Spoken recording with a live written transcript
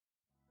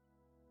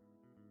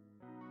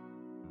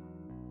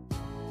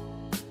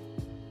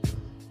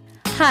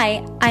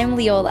Hi, I'm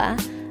Leola.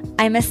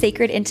 I'm a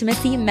sacred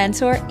intimacy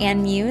mentor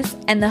and muse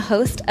and the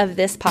host of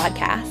this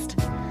podcast.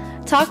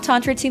 Talk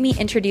Tantra to Me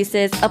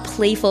introduces a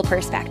playful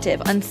perspective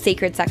on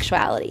sacred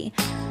sexuality.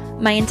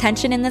 My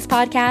intention in this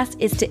podcast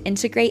is to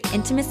integrate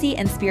intimacy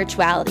and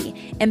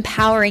spirituality,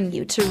 empowering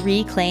you to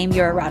reclaim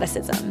your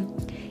eroticism.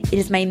 It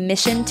is my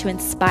mission to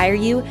inspire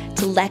you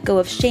to let go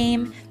of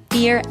shame,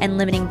 fear, and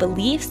limiting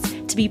beliefs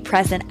to be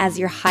present as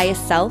your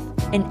highest self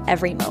in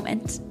every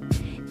moment.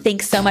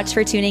 Thanks so much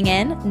for tuning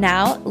in.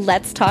 Now,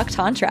 let's talk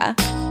Tantra.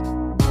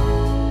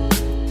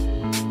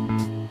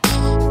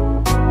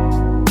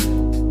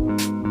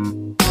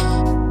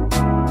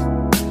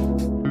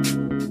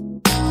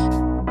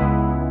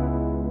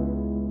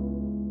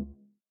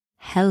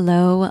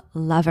 Hello,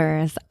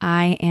 lovers.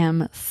 I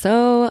am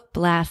so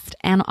blessed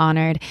and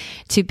honored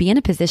to be in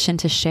a position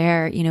to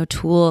share,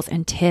 tools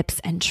and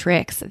tips and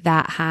tricks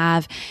that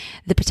have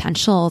the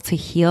potential to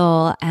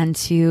heal and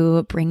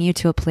to bring you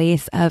to a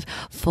place of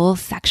full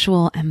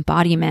sexual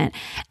embodiment.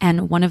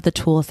 And one of the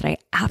tools that I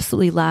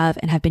absolutely love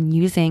and have been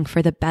using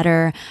for the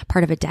better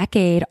part of a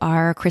decade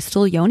are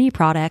crystal yoni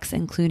products,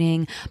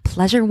 including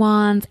pleasure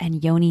wands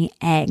and yoni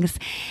eggs.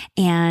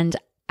 And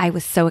I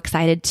was so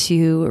excited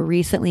to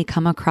recently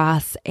come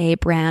across a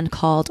brand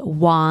called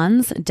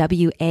Wands, Wands.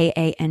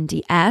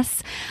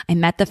 I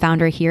met the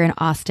founder here in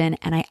Austin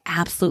and I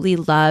absolutely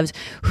loved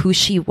who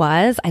she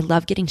was. I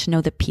love getting to know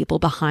the people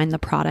behind the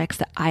products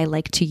that I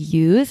like to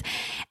use.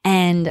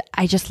 And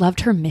I just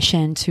loved her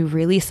mission to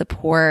really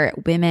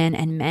support women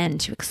and men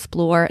to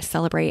explore,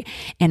 celebrate,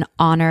 and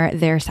honor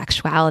their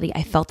sexuality.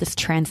 I felt this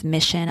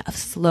transmission of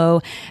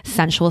slow,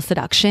 sensual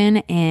seduction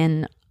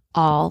in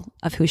all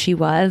of who she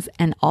was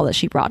and all that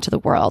she brought to the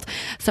world.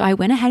 So I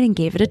went ahead and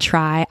gave it a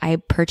try. I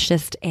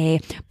purchased a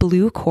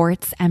blue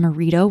quartz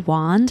Amrita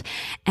wand,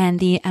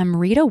 and the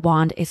Amrita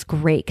wand is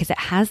great because it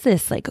has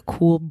this like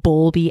cool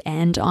bulby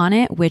end on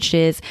it, which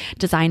is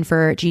designed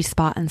for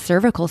G-spot and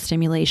cervical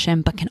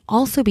stimulation, but can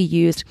also be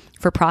used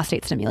for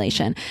prostate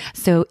stimulation.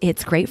 So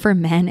it's great for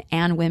men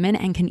and women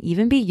and can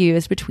even be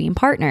used between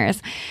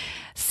partners.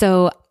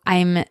 So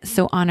I'm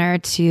so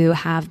honored to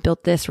have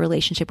built this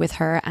relationship with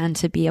her and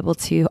to be able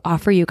to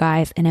offer you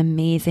guys an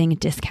amazing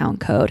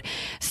discount code.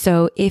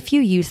 So if you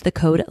use the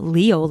code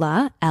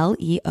LEOLA,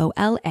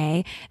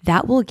 LEOLA,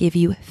 that will give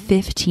you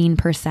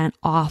 15%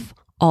 off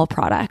all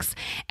products.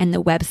 And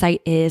the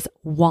website is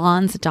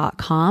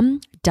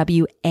wands.com,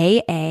 WAANDS.com.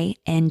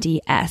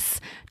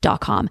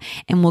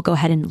 And we'll go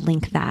ahead and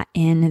link that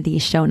in the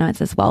show notes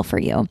as well for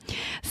you.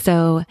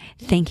 So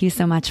thank you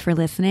so much for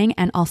listening.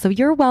 And also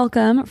you're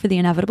welcome for the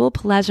inevitable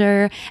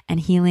pleasure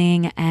and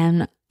healing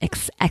and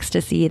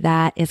ecstasy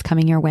that is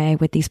coming your way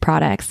with these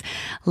products.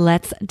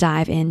 Let's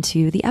dive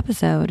into the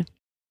episode.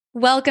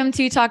 Welcome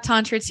to Talk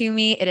Tantra to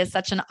Me. It is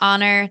such an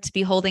honor to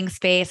be holding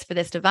space for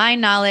this divine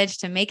knowledge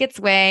to make its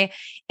way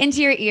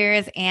into your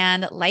ears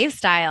and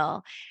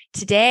lifestyle.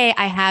 Today,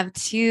 I have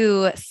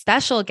two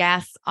special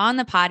guests on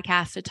the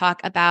podcast to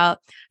talk about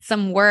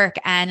some work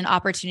and an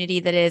opportunity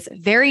that is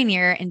very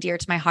near and dear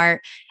to my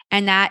heart,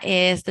 and that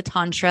is the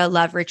Tantra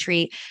Love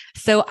Retreat.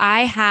 So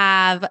I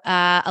have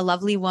a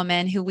lovely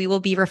woman who we will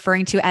be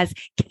referring to as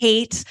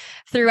Kate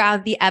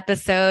throughout the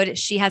episode.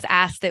 She has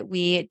asked that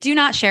we do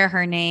not share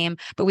her name,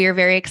 but we are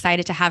very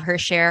excited to have her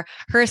share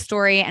her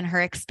story and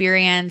her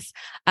experience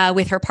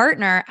with her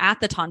partner at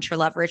the Tantra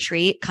Love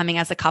Retreat, coming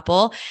as a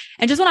couple.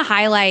 And just want to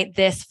highlight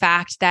this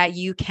fact that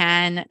you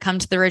can come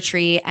to the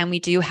retreat, and we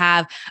do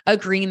have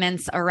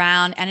agreements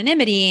around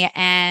anonymity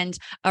and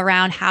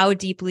around how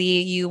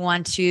deeply you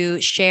want to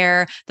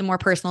share the more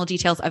personal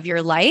details of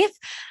your life.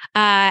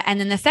 And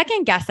then the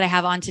second guest that I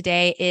have on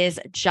today is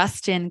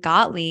Justin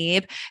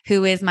Gottlieb,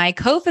 who is my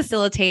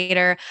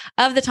co-facilitator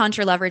of the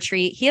Tantra Love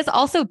Retreat. He has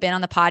also been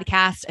on the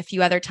podcast a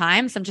few other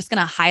times. So I'm just going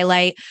to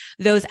highlight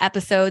those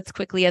episodes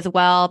quickly as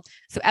well.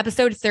 So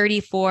episode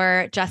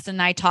 34, Justin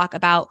and I talk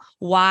about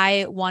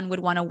why one would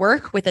want to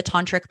work with a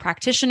tantric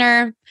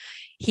practitioner.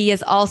 He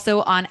is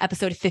also on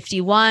episode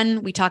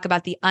 51. We talk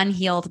about the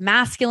unhealed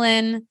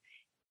masculine.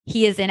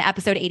 He is in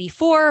episode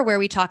 84, where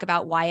we talk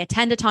about why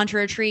attend a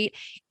Tantra retreat.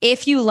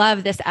 If you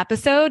love this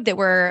episode that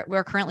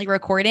we're currently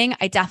recording,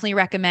 I definitely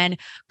recommend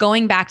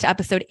going back to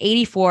episode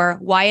 84,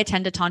 why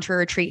attend a Tantra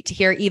retreat, to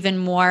hear even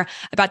more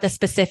about the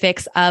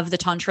specifics of the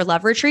Tantra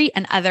Love Retreat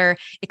and other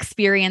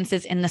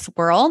experiences in this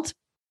world.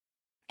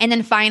 And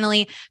then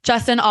finally,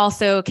 Justin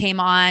also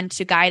came on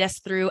to guide us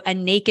through a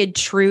naked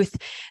truth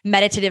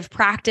meditative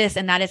practice,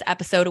 and that is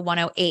episode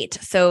 108.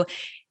 So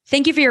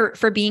thank you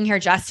for being here,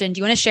 Justin. Do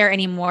you want to share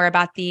any more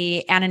about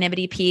the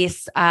anonymity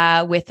piece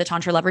with the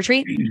Tantra Love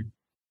Retreat?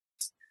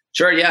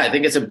 Sure. Yeah, I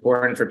think it's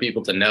important for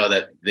people to know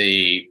that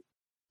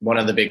one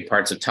of the big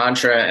parts of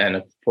Tantra,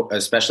 and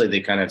especially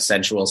the kind of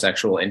sensual,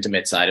 sexual,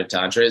 intimate side of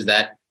Tantra, is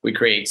that we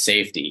create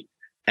safety.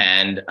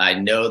 And I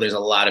know there's a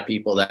lot of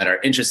people that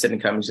are interested in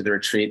coming to the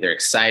retreat. They're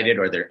excited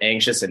or they're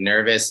anxious and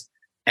nervous.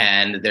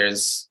 And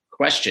there's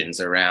questions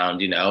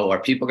around, are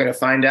people going to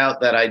find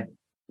out that I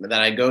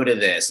go to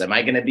this? Am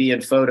I going to be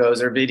in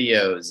photos or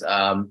videos?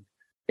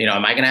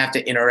 am I going to have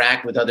to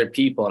interact with other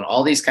people? And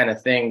all these kind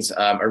of things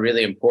are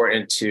really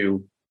important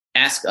to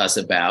ask us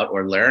about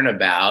or learn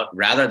about,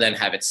 rather than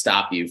have it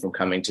stop you from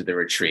coming to the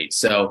retreat.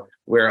 So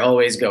we're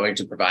always going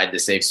to provide the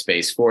safe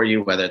space for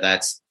you, whether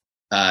that's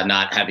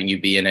not having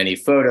you be in any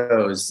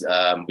photos.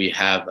 We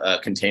have a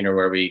container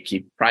where we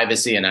keep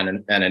privacy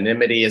and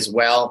anonymity as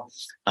well.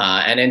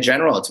 And in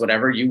general, it's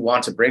whatever you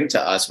want to bring to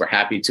us, we're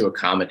happy to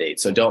accommodate.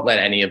 So don't let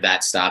any of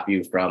that stop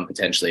you from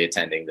potentially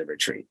attending the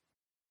retreat.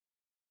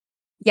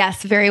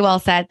 Yes, very well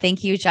said.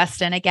 Thank you,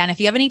 Justin. Again, if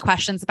you have any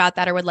questions about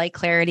that or would like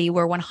clarity,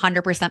 we're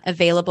 100%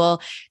 available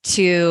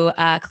to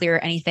clear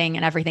anything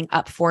and everything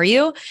up for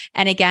you.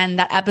 And again,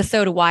 that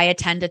episode, Why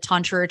Attend a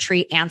Tantra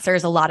Retreat,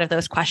 answers a lot of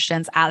those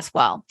questions as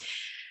well.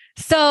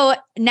 So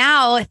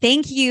now,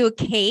 thank you,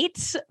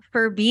 Kate,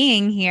 for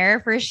being here,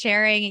 for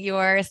sharing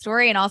your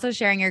story and also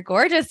sharing your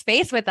gorgeous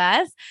face with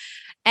us.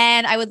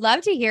 And I would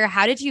love to hear,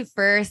 how did you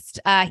first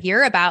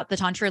hear about the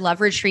Tantra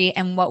Love Retreat,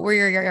 and what were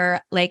your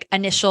like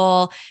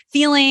initial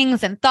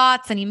feelings and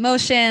thoughts and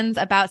emotions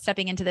about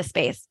stepping into this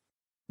space?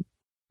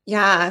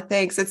 Yeah,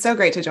 thanks. It's so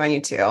great to join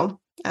you too.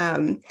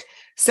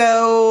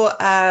 So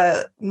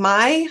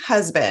my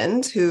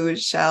husband, who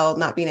shall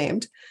not be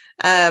named,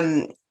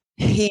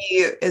 he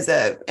is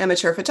an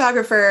amateur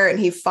photographer, and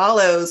he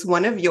follows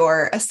one of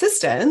your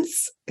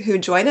assistants who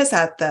joined us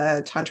at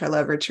the Tantra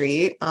Love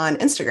Retreat on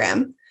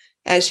Instagram.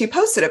 And she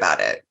posted about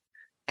it.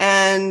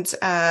 And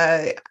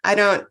I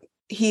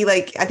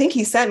think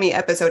he sent me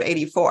episode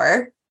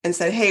 84 and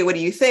said, hey, what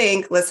do you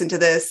think? Listen to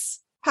this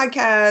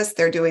podcast.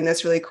 They're doing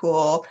this really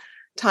cool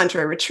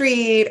Tantra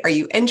retreat. Are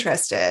you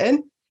interested?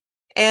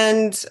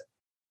 And,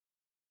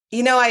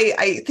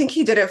 I think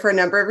he did it for a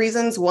number of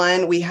reasons.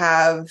 One, we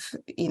have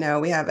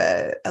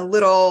a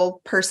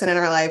little person in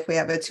our life. We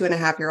have a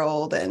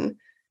 2.5-year-old, and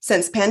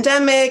since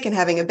pandemic and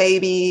having a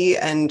baby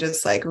and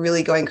just like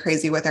really going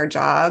crazy with our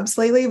jobs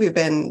lately, we've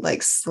been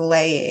like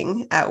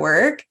slaying at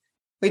work.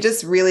 We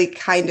just really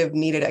kind of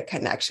needed a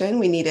connection.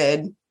 We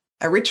needed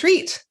a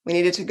retreat. We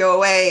needed to go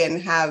away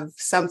and have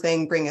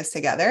something bring us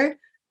together.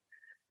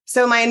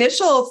 So my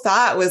initial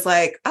thought was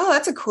like, oh,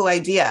 that's a cool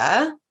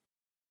idea.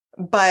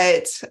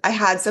 But I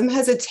had some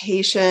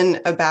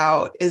hesitation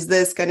about, is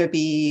this going to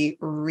be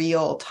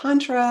real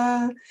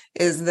Tantra?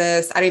 I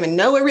don't even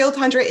know what real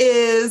Tantra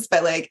is,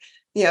 but like,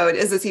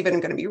 is this even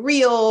going to be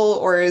real,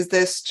 or is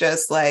this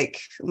just like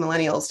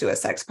millennials do a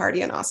sex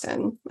party in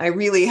Austin? I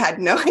really had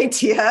no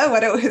idea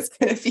what it was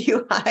going to be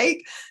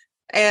like.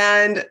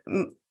 And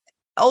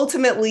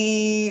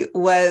ultimately,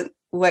 what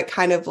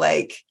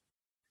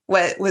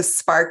was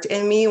sparked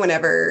in me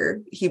whenever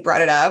he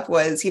brought it up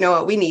was,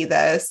 we need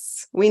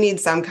this. We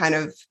need some kind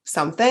of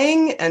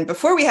something. And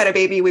before we had a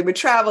baby, we would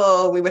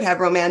travel, we would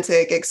have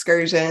romantic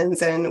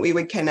excursions, and we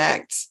would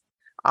connect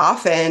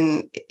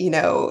often,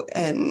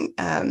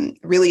 and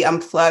really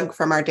unplug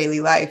from our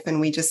daily life.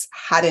 And we just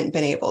hadn't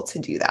been able to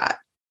do that.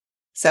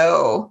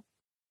 So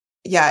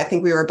yeah, I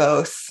think we were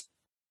both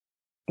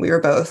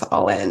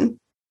all in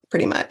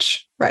pretty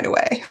much right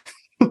away.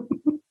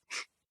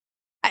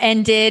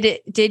 And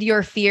did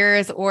your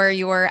fears or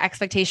your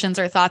expectations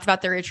or thoughts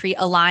about the retreat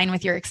align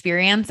with your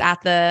experience at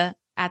the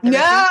retreat?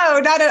 No,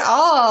 not at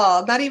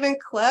all. Not even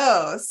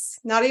close.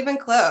 Not even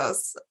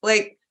close.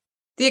 Like,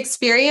 the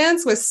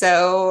experience was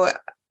so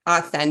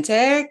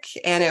authentic,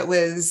 and it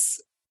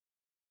was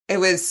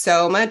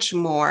so much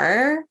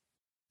more.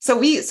 So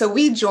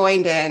we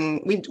joined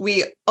in.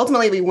 We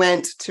ultimately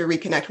went to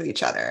reconnect with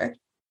each other,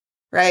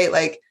 right?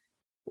 Like,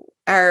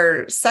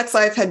 our sex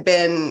life had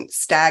been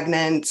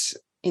stagnant.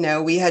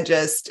 We had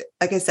just,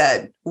 like I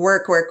said,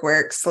 work,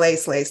 slay,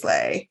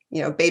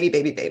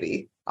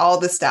 baby, all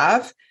the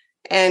stuff.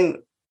 And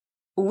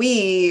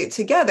we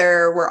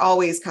together were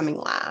always coming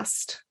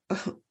last.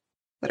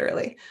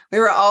 Literally, we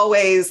were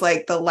always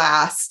like the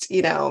last,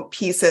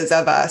 pieces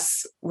of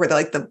us were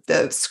like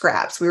the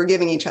scraps. We were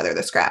giving each other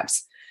the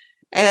scraps.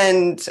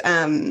 And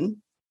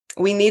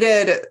we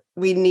needed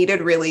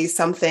really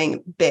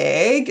something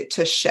big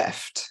to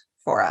shift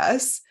for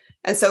us.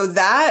 And so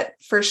that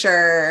for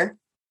sure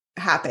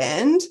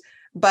happened,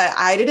 but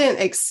I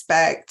didn't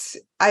expect,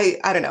 I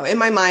don't know, in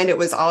my mind, it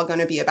was all going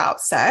to be about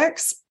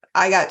sex.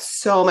 I got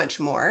so much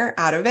more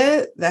out of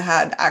it that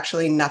had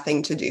actually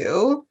nothing to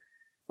do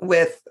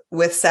with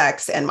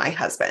sex and my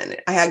husband.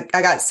 I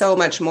got so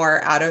much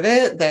more out of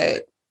it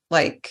that,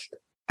 like,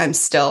 I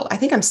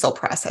think I'm still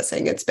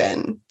processing. It's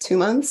been 2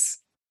 months.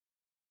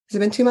 Has it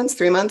been 2 months,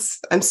 3 months?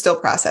 I'm still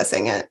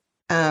processing it.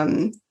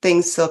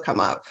 Things still come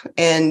up.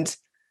 And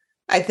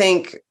I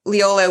think,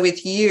 Leola,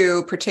 with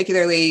you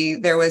particularly,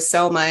 there was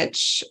so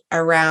much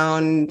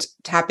around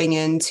tapping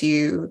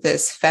into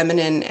this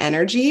feminine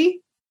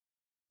energy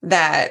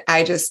that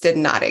I just did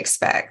not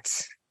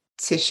expect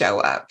to show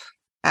up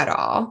at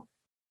all.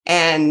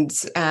 And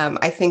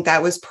I think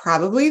that was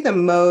probably the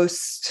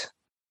most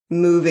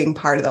moving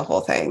part of the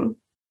whole thing.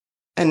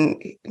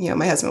 And,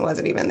 my husband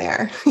wasn't even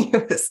there. He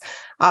was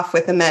off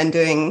with the men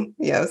doing,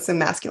 some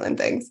masculine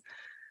things.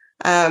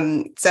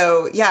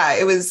 So yeah,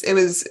 it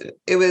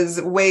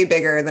was way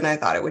bigger than I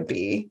thought it would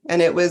be.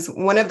 And it was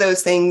one of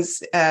those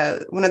things,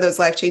 one of those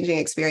life-changing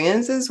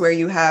experiences where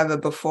you have a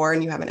before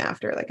and you have an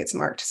after, like it's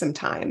marked some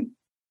time.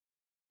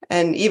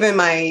 And even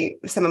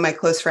some of my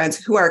close friends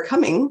who are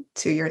coming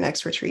to your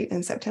next retreat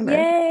in September.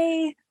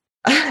 Yay.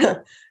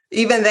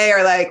 Even they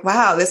are like,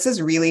 wow, this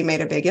has really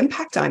made a big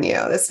impact on you.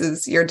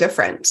 You're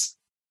different.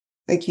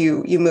 Like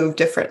you move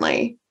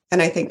differently.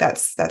 And I think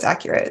that's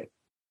accurate.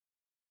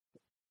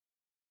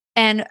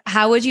 And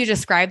how would you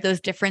describe those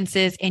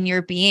differences in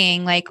your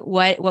being? Like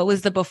what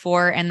was the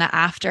before and the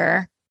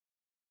after?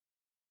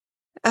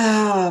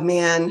 Oh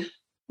man.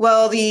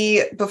 Well,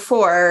 the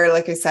before,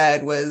 like I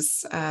said,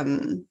 was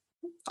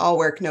all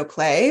work, no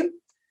play.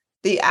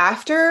 The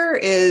after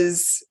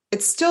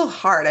it's still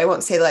hard. I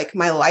won't say like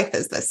my life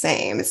is the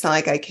same. It's not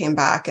like I came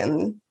back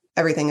and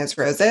everything is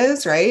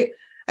roses, right?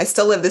 I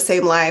still live the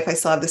same life. I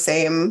still have the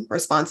same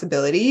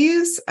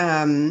responsibilities.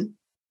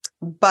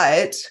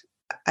 But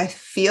I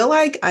feel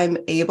like I'm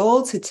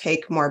able to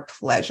take more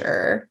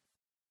pleasure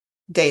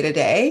day to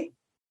day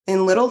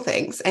in little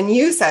things. And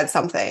you said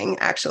something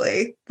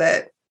actually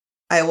that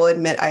I will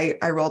admit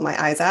I rolled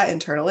my eyes at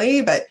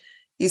internally, but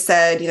you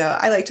said,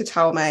 I like to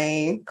tell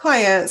my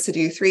clients to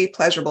do 3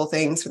 pleasurable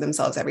things for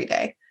themselves every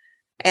day.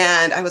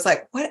 And I was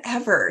like,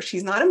 whatever.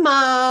 She's not a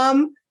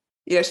mom.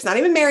 She's not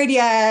even married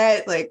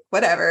yet, like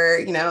whatever,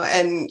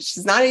 and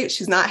she's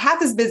not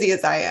half as busy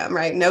as I am,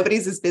 right?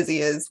 Nobody's as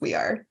busy as we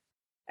are.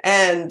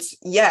 And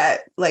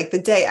yet, like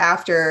the day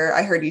after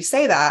I heard you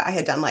say that, I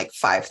had done like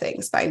 5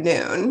 things by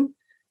noon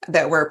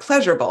that were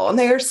pleasurable, and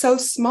they are so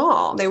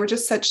small. They were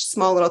just such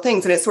small little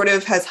things. And it sort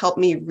of has helped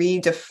me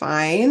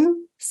redefine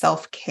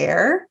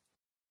self-care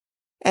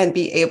and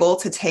be able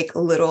to take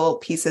little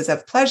pieces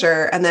of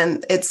pleasure. And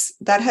then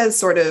that has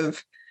sort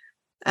of,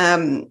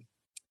 I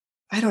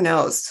don't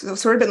know,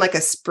 sort of been like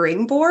a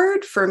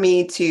springboard for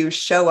me to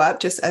show up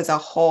just as a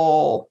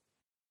whole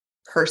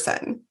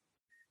person,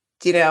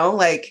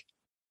 like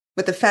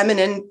with the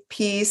feminine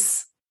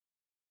piece.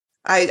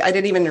 I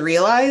didn't even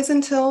realize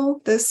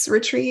until this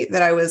retreat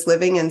that I was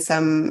living in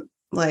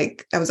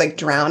I was like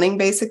drowning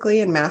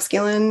basically in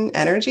masculine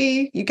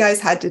energy. You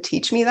guys had to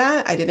teach me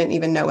that. I didn't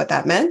even know what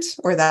that meant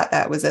or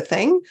that was a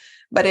thing,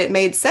 but it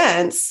made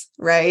sense,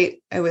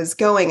 right? I was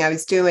going, I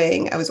was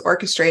doing, I was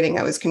orchestrating,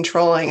 I was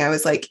controlling, I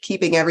was like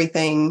keeping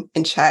everything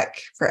in check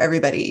for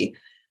everybody.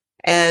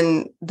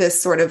 And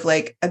this sort of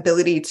like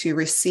ability to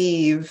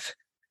receive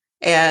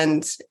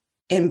and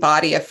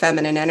embody a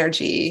feminine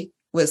energy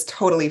was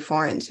totally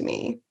foreign to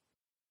me.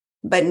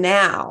 But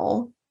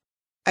now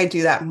I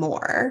do that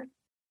more.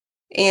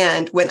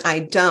 And when I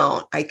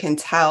don't, I can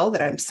tell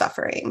that I'm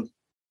suffering.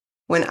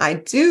 When I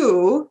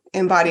do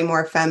embody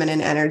more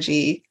feminine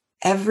energy,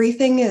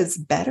 everything is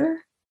better.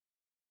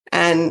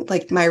 And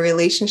like my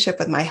relationship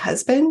with my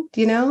husband,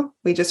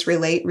 we just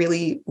relate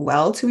really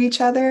well to each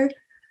other.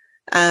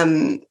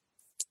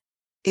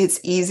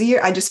 It's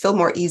easier. I just feel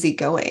more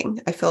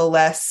easygoing. I feel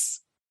less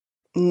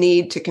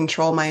need to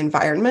control my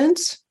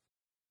environment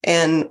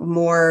and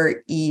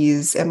more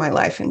ease in my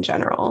life in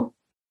general.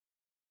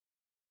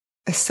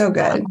 It's so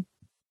good.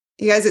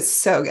 You guys, it's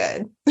so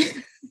good.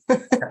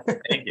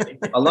 Thank you.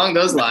 Along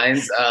those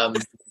lines,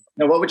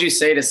 what would you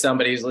say to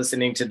somebody who's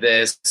listening to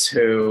this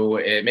who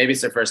maybe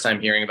it's their first time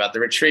hearing about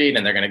the retreat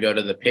and they're going to go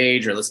to the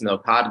page or listen to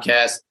a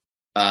podcast?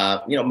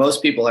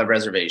 Most people have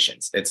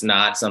reservations. It's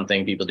not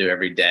something people do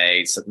every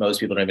day. So most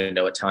people don't even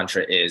know what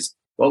Tantra is.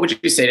 What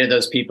would you say to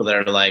those people that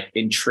are like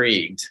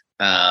intrigued,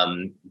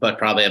 but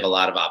probably have a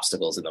lot of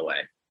obstacles in the way?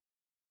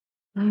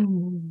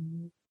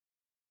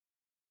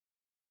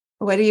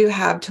 What do you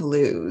have to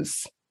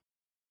lose?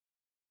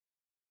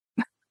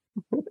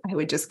 I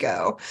would just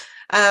go.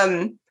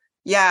 I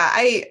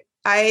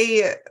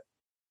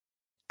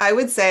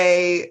would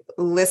say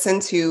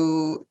listen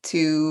to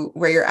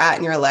where you're at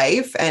in your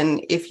life.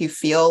 And if you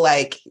feel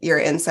like you're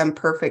in some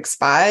perfect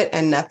spot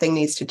and nothing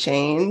needs to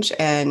change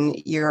and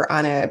you're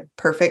on a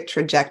perfect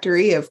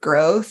trajectory of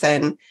growth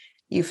and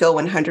you feel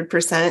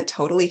 100%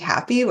 totally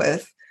happy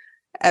with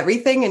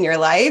everything in your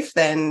life,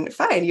 then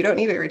fine, you don't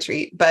need a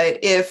retreat.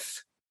 But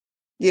if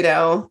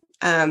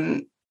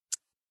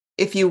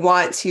you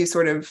want to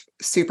sort of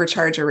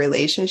supercharge a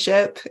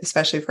relationship,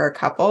 especially for a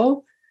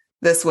couple,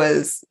 this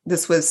was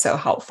so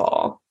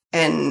helpful.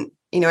 And,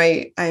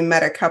 I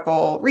met a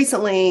couple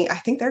recently. I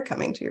think they're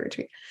coming to your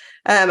retreat.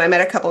 I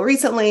met a couple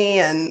recently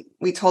and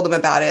we told them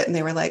about it and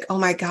they were like, oh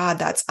my God,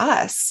 that's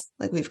us.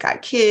 Like we've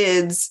got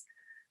kids.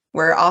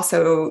 We're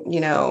also,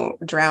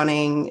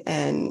 drowning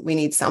and we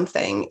need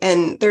something.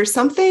 And there's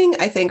something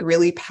I think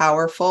really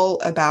powerful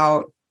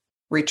about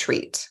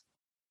retreat.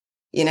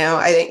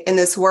 I think in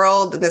this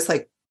world, this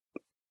like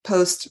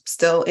post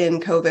still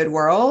in COVID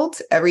world,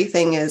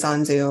 everything is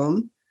on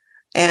Zoom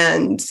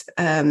and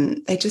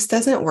it just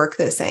doesn't work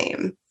the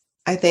same.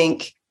 I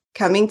think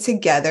coming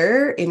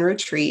together in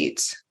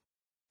retreat,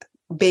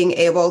 being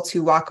able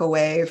to walk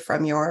away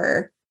from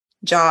your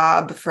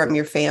job, from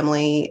your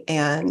family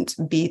and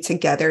be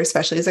together,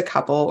 especially as a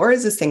couple or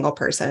as a single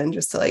person,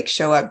 just to like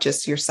show up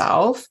just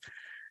yourself.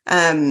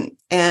 and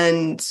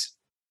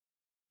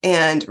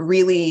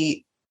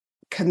really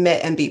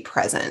commit and be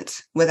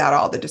present without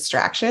all the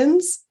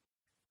distractions.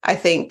 I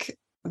think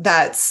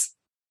that's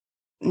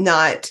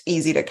not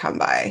easy to come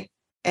by.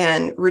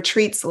 And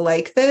retreats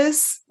like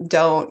this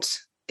don't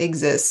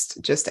exist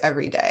just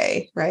every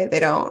day, right? They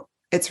don't.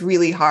 It's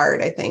really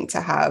hard, I think, to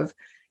have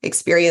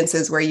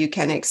experiences where you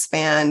can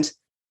expand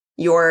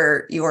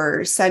your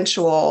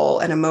sensual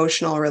and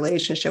emotional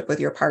relationship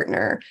with your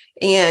partner,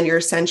 and your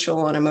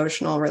sensual and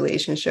emotional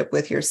relationship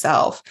with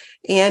yourself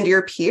and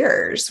your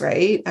peers,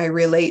 right? I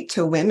relate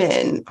to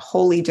women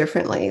wholly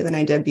differently than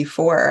I did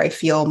before. I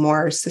feel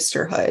more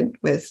sisterhood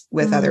with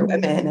other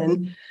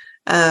women.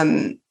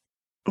 And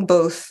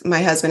both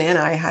my husband and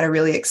I had a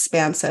really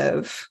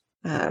expansive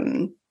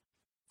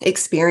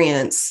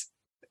experience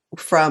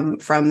from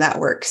that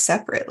work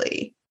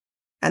separately.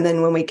 And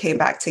then when we came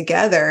back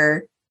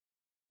together,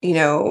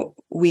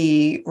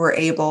 we were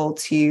able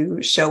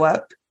to show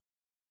up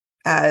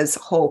as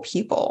whole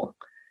people.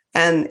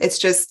 And I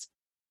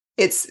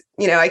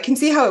can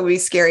see how it would be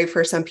scary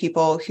for some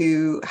people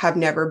who have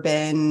never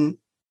been,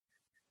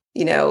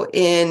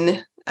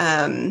 in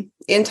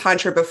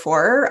Tantra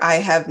before. I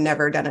have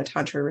never done a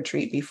Tantra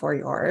retreat before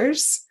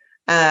yours.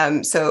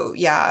 So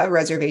yeah,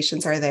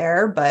 reservations are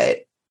there, but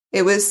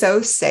it was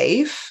so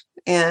safe.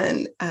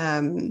 And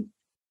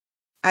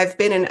I've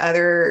been in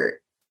other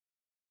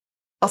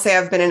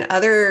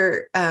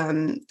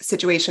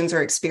situations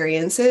or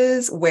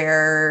experiences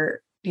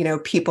where,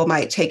 people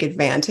might take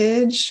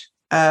advantage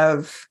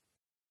of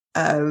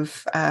a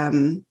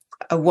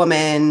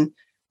woman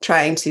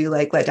trying to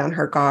let down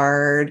her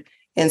guard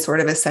in sort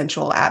of a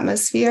sensual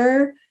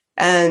atmosphere.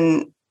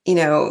 And,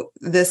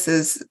 this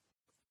is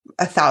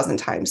 1,000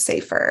 times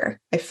safer.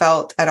 I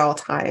felt at all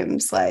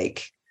times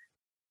like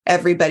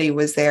everybody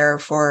was there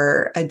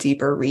for a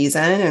deeper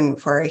reason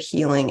and for a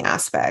healing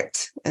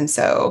aspect. And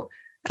so,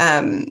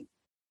 and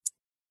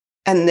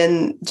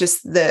then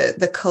just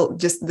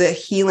the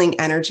healing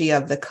energy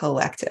of the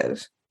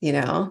collective,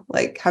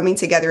 coming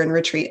together in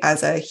retreat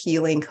as a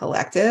healing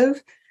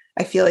collective.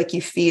 I feel like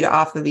you feed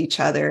off of each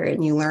other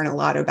and you learn a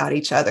lot about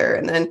each other,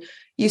 and then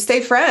you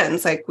stay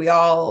friends. Like we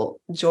all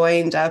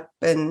joined up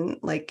and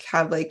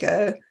have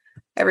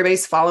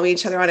everybody's following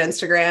each other on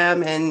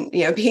Instagram and,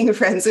 being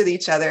friends with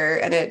each other.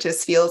 And it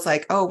just feels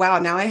like, oh, wow,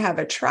 now I have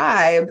a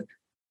tribe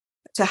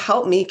to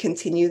help me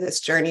continue this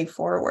journey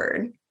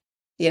forward.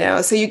 So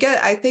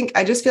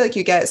I just feel like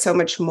you get so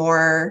much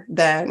more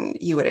than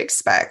you would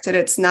expect. And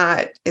it's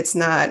not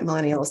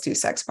millennials do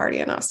sex party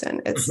in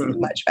Austin. It's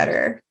much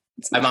better.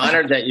 I'm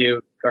honored that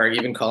you are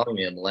even calling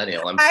me a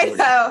millennial. I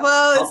know.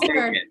 Well,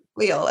 it's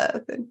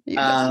Leola.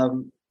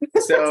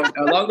 So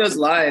along those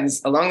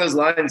lines,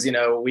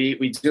 we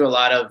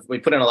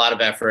put in a lot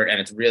of effort,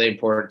 and it's really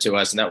important to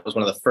us. And that was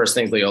one of the first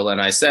things Leola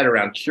and I said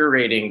around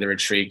curating the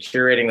retreat,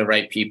 curating the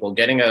right people,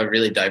 getting a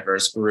really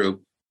diverse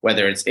group,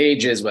 whether it's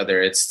ages,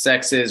 whether it's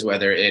sexes,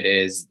 whether it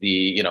is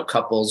the,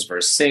 couples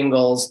versus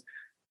singles.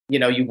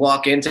 You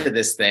walk into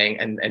this thing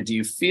and do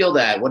you feel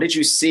that? What did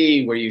you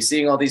see? Were you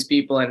seeing all these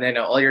people and then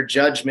all your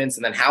judgments?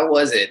 And then how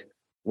was it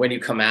when you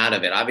come out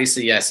of it?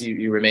 Obviously, yes,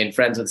 you remain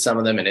friends with some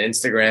of them on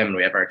Instagram, and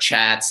we have our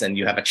chats, and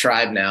you have a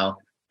tribe now.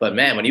 But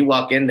man, when you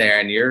walk in there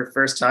and your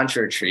first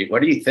Tantra retreat,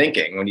 what are you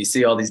thinking when you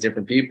see all these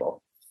different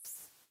people?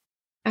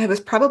 I was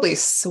probably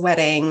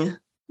sweating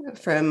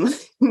from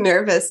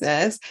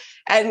nervousness.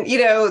 And,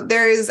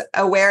 there's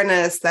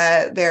awareness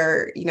that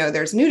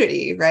there's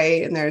nudity,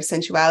 right? And there's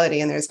sensuality,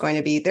 and there's going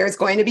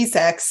to be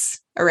sex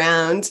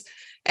around.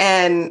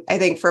 And I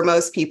think for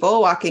most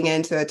people walking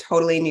into a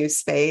totally new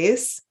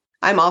space,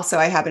 I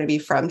happen to be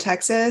from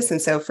Texas.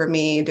 And so for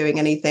me, doing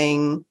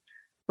anything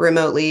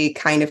remotely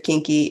kind of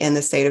kinky in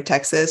the state of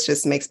Texas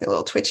just makes me a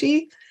little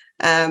twitchy.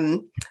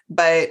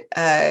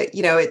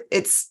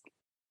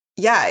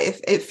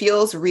 It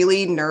feels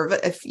really nervous.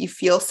 If you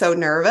feel so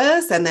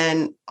nervous, and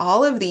then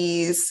all of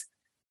these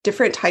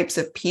different types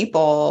of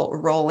people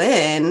roll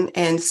in,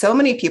 and so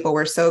many people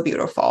were so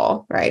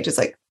beautiful, right? Just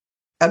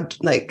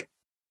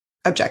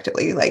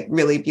objectively,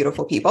 really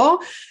beautiful people,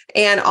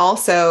 and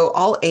also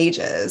all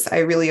ages. I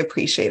really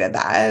appreciated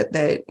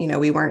that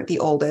we weren't the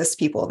oldest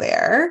people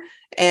there,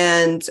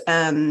 and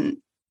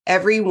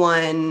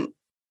everyone.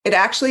 It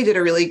actually did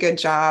a really good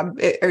job.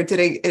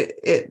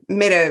 It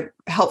made a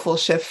helpful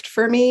shift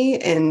for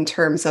me in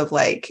terms of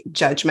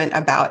judgment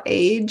about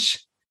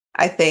age.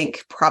 I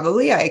think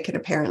probably I can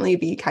apparently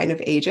be kind of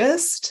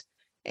ageist,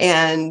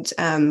 and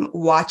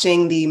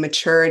watching the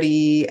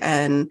maturity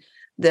and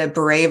the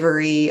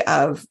bravery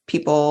of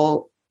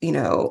people,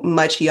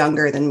 much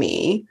younger than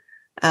me,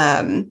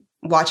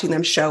 watching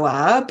them show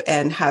up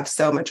and have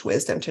so much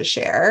wisdom to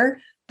share,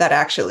 that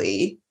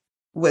actually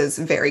was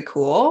very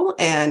cool.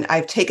 And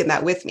I've taken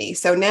that with me.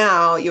 So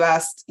now you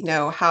asked,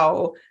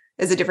 how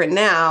is it different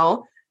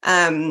now?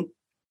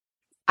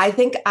 I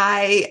think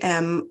I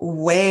am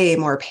way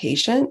more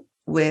patient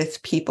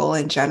with people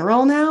in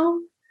general now.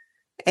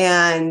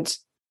 And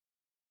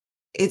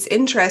it's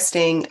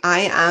interesting.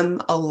 I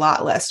am a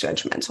lot less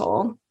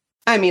judgmental.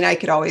 I mean, I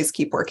could always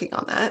keep working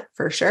on that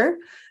for sure.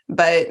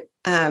 But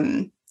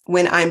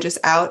when I'm just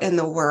out in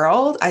the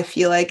world, I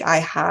feel like I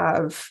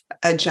have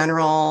a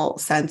general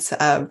sense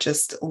of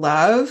just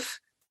love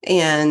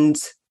and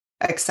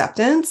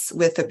acceptance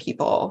with the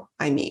people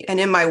I meet. And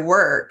in my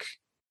work,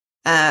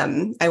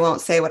 I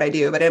won't say what I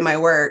do, but in my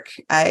work,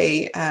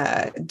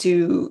 I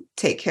do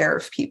take care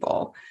of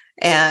people.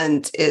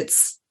 And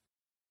it's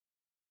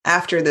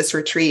after this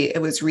retreat,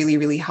 it was really,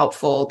 really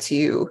helpful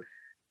to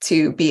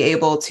be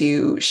able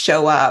to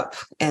show up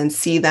and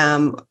see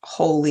them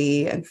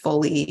wholly and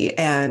fully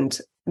and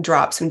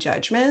drop some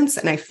judgments.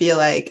 And I feel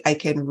like I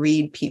can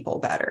read people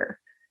better,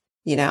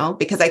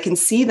 because I can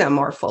see them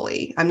more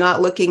fully. I'm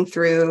not looking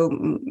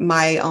through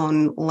my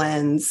own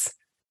lens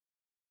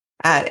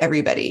at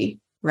everybody,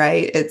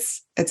 right?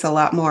 It's a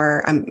lot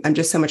more, I'm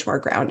just so much more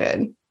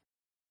grounded.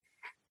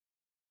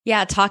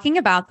 Yeah, talking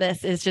about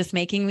this is just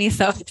making me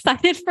so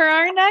excited for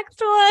our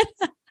next one.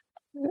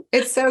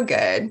 It's so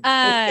good.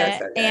 It's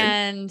so good.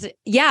 And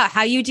yeah,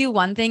 how you do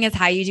one thing is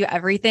how you do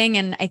everything.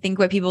 And I think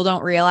what people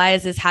don't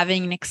realize is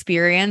having an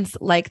experience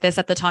like this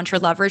at the Tantra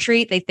Love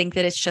Retreat, they think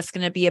that it's just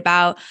going to be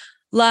about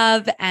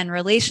love and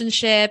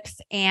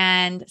relationships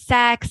and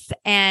sex.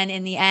 And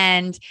in the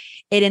end,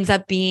 it ends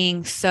up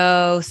being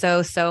so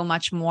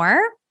much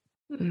more.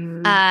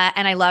 And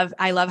I love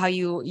how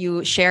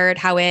you shared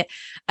how it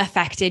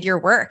affected your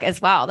work as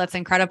well. That's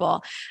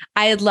incredible.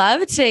 I'd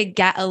love to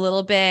go a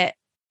little bit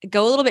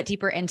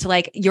deeper into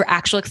like your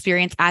actual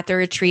experience at the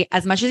retreat.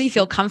 As much as you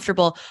feel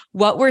comfortable,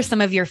 what were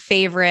some of your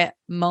favorite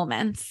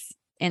moments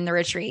in the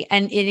retreat?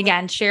 And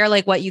again, share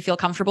like what you feel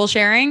comfortable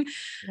sharing.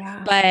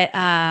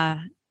 Yeah.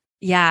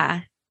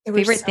 But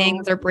favorite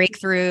things or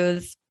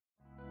breakthroughs.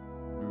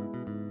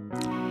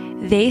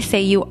 They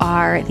say you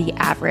are the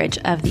average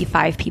of the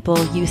 5 people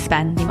you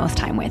spend the most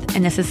time with.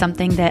 And this is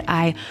something that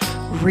I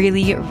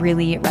really,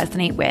 really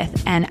resonate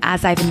with. And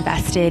as I've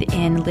invested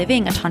in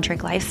living a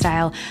tantric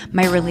lifestyle,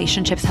 my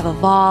relationships have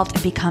evolved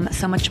and become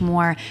so much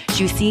more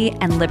juicy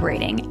and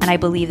liberating. And I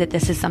believe that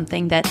this is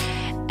something that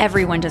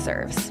everyone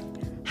deserves.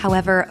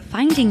 However,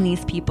 finding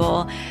these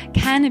people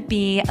can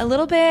be a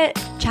little bit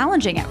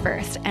challenging at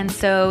first. And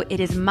so it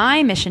is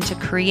my mission to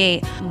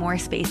create more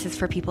spaces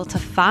for people to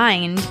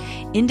find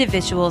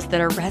individuals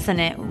that are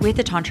resonant with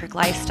the tantric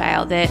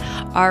lifestyle, that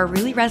are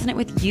really resonant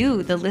with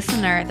you, the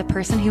listener, the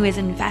person who is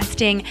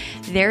investing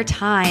their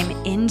time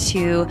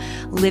into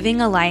living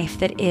a life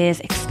that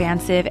is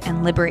expansive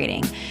and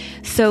liberating.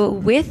 So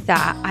with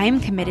that,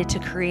 I'm committed to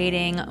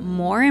creating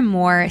more and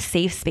more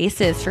safe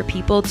spaces for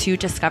people to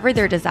discover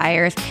their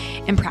desires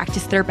and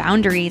practice their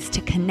boundaries, to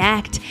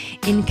connect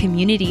in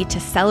community, to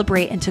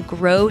celebrate and to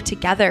grow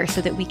together so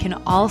that we can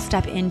all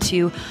step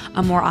into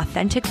a more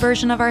authentic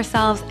version of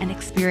ourselves and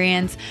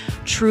experience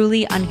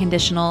truly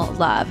unconditional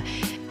love.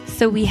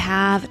 So we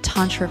have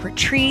Tantra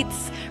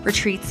retreats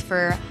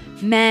for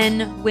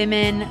men,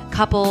 women,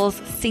 couples,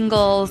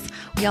 singles.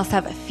 We also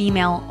have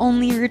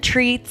female-only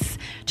retreats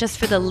just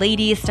for the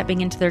ladies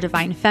stepping into their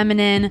divine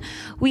feminine.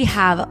 We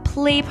have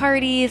play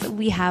parties.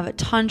 We have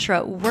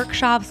Tantra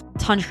workshops,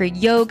 Tantra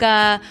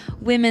yoga,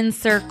 women's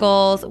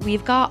circles.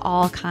 We've got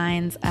all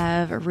kinds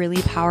of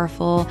really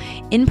powerful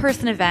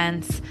in-person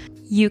events.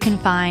 You can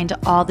find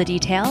all the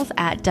details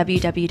at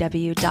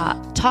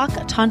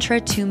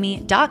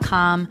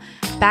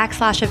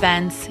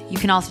www.talktantratome.com/events. You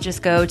can also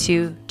just go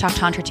to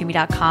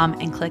talktantratome.com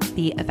and click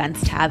the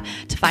events tab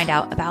to find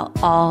out about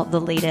all the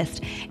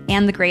latest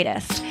and the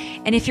greatest.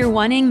 And if you're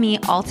wanting me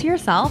all to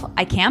yourself,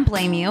 I can't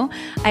blame you.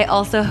 I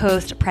also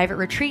host private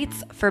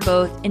retreats for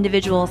both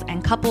individuals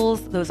and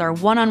couples. Those are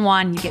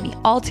one-on-one. You get me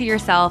all to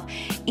yourself.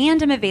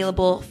 And I'm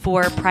available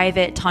for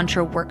private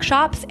Tantra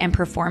workshops and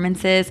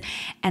performances.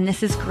 And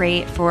this is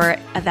great for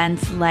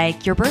events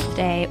like your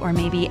birthday or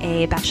maybe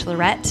a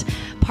bachelorette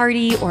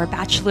party or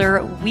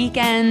bachelor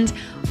weekend.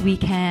 We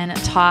can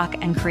talk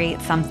and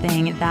create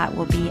something that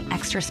will be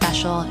extra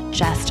special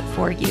just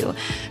for you.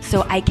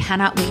 So I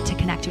cannot wait to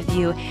connect with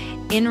you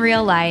in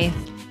real life.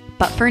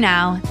 But for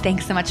now,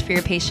 thanks so much for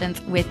your patience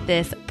with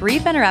this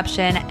brief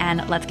interruption,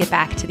 and let's get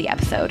back to the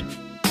episode.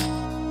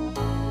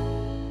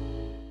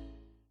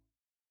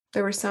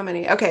 There were so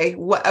many. Okay.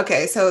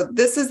 So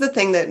this is the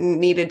thing that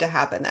needed to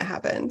happen that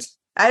happened.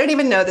 I didn't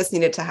even know this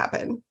needed to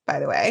happen, by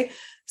the way.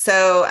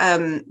 So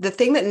the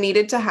thing that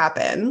needed to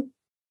happen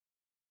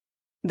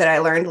that I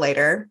learned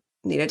later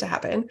needed to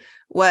happen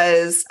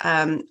was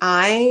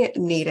I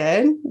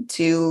needed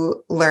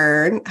to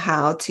learn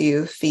how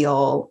to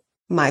feel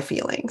my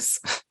feelings.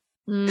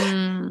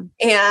 And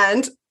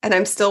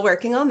I'm still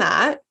working on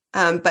that.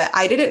 But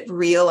I didn't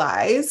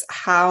realize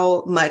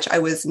how much I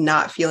was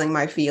not feeling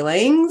my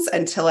feelings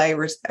until I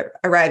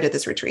arrived at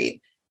this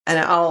retreat. And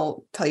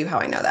I'll tell you how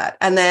I know that.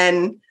 And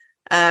then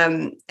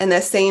in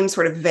the same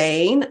sort of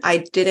vein,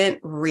 I didn't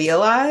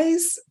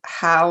realize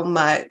how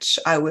much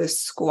I was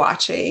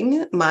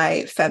squashing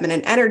my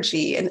feminine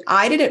energy. And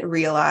I didn't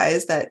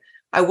realize that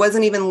I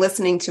wasn't even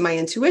listening to my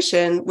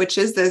intuition, which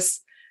is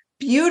this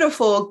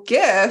beautiful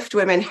gift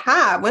women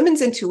have.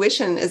 Women's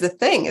intuition is a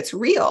thing. It's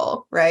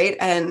real, right?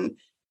 And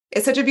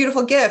it's such a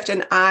beautiful gift.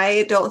 And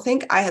I don't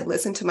think I had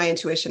listened to my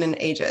intuition in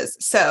ages.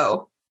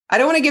 So I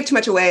don't want to give too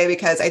much away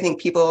because I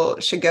think people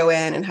should go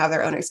in and have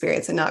their own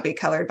experience and not be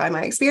colored by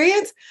my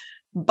experience.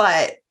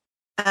 But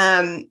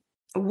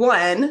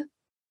one,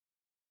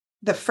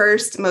 the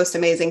first most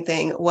amazing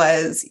thing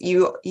was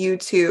you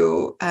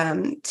to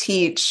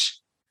teach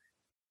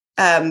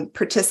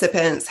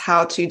participants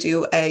how to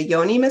do a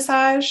yoni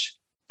massage,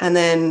 and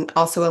then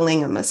also a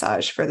lingam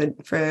massage for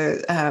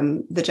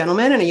the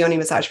gentlemen and a yoni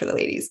massage for the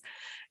ladies.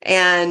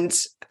 And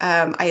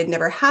I had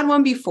never had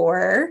one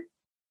before.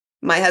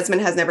 My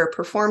husband has never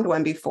performed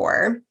one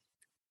before.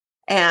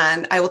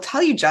 And I will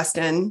tell you,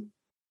 Justin,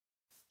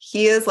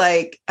 he is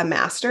like a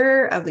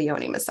master of the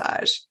yoni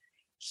massage.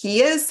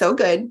 He is so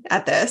good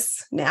at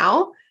this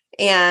now.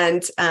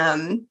 And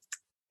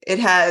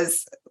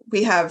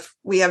we have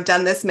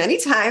done this many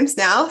times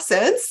now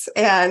since,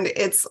 and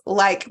it's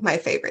like my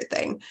favorite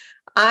thing.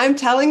 I'm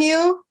telling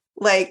you,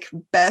 like,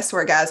 best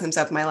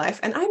orgasms of my life.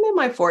 And I'm in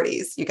my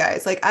 40s, you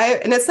guys. Like,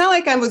 and it's not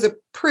like I was a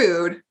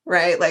prude,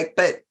 right? Like,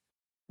 but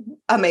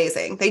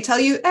amazing. They tell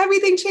you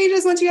everything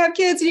changes once you have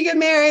kids and you get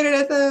married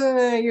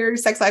and your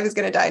sex life is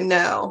going to die.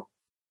 No,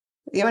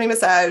 the yoni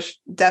massage,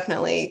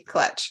 definitely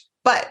clutch.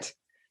 But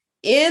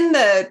in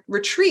the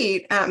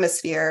retreat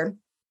atmosphere,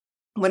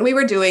 when we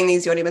were doing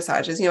these yoni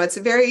massages,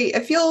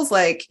 it feels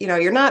like,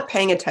 you're not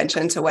paying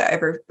attention to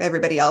whatever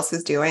everybody else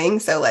is doing.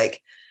 So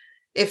like,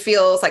 it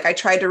feels like I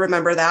tried to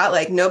remember that,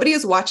 like, nobody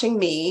is watching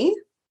me.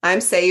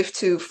 I'm safe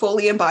to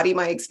fully embody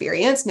my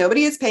experience.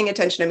 Nobody is paying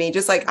attention to me,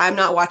 just like I'm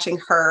not watching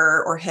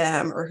her or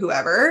him or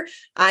whoever.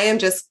 I am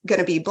just going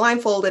to be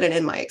blindfolded and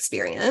in my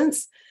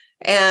experience.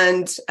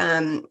 And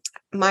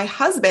my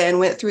husband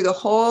went through the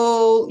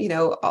whole,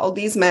 all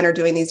these men are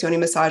doing these yoni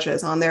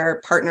massages on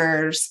their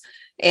partners.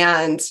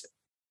 And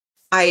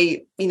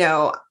there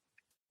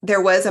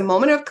was a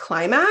moment of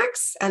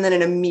climax and then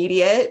an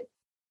immediate,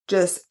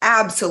 just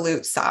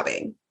absolute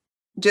sobbing,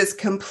 just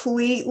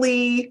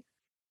completely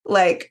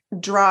like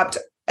dropped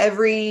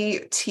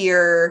every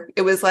tear.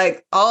 It was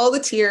like all the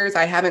tears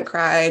I haven't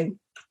cried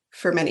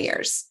for many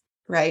years.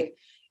 Right.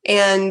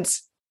 And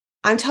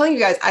I'm telling you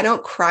guys, I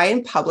don't cry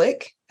in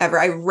public ever.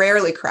 I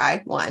rarely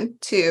cry. 1,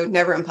 2,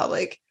 never in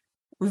public,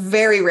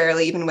 very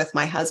rarely, even with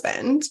my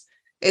husband.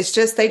 It's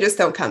just, they just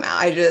don't come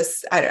out.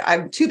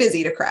 I'm too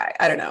busy to cry.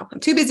 I don't know. I'm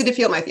too busy to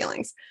feel my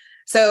feelings.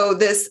 So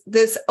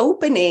this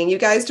opening, you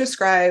guys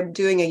described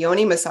doing a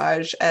yoni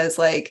massage as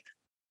like,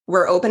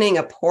 we're opening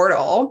a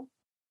portal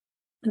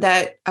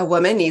that a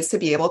woman needs to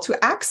be able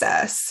to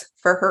access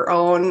for her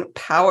own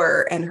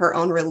power and her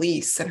own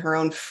release and her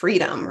own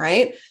freedom.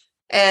 Right.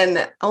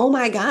 And oh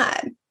my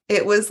God,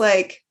 it was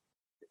like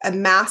a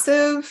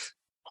massive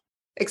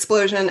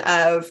explosion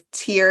of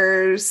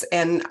tears.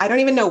 And I don't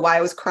even know why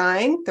I was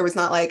crying. There was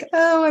not like,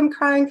 oh, I'm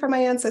crying for my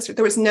ancestors.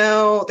 There was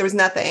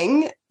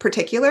nothing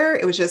particular.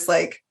 It was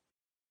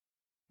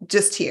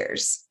just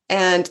tears,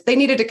 and they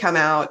needed to come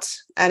out,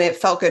 and it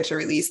felt good to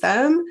release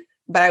them,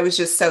 but I was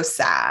just so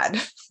sad.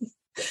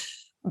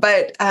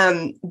 But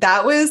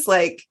that was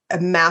like a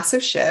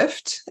massive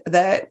shift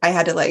that I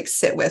had to like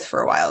sit with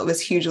for a while. It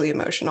was hugely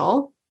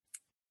emotional.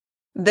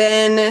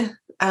 Then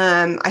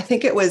I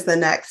think it was the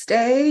next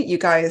day, you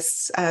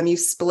guys, you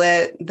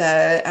split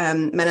the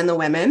men and the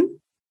women.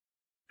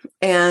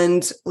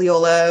 And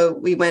Leola,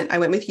 I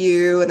went with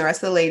you and the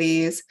rest of the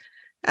ladies.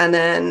 And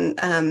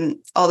then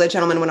all the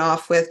gentlemen went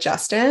off with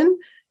Justin.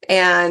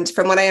 And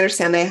from what I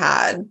understand, they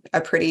had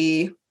a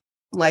pretty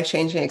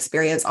life-changing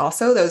experience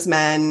also. Those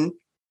men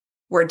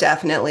were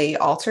definitely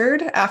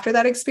altered after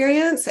that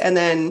experience. And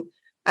then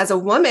as a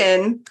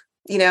woman,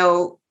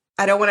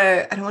 I don't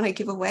want to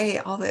give away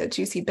all the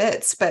juicy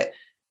bits, but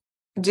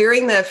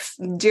during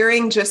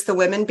just the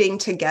women being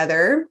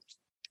together,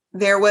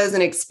 there was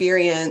an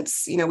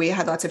experience, we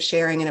had lots of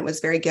sharing and it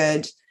was very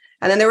good.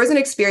 And then there was an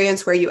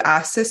experience where you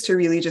asked us to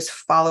really just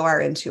follow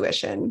our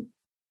intuition.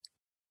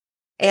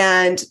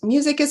 And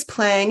music is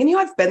playing, and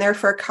I've been there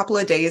for a couple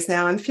of days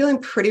now. I'm feeling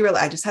pretty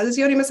relaxed. I just had this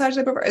yoni massage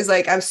before. It's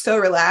like I'm so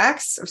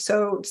relaxed. I'm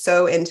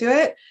so into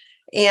it.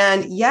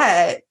 And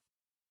yet,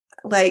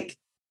 like,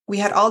 we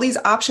had all these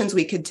options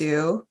we could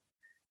do,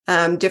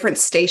 different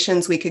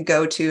stations we could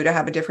go to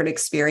have a different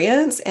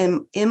experience.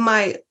 And in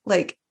my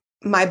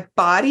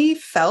body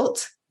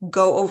felt,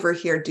 go over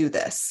here, do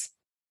this.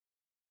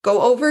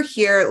 Go over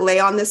here, lay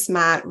on this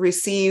mat,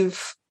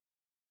 receive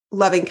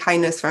loving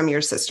kindness from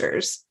your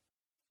sisters.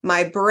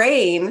 My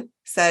brain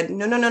said,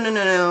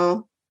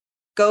 no.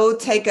 Go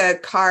take a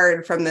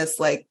card from this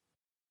like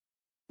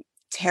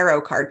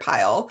tarot card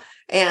pile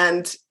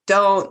and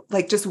don't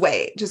just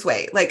wait.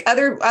 Like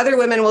other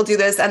women will do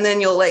this and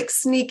then you'll like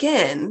sneak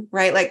in,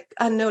 right? Like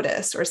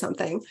unnoticed or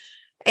something.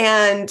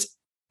 And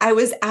I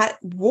was at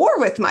war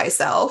with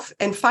myself.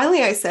 And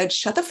finally I said,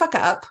 shut the fuck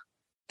up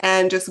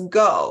and just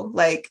go,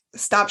 like,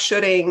 stop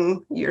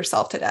shooting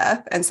yourself to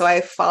death. And so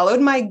I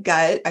followed my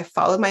gut. I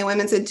followed my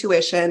women's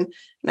intuition,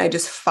 and I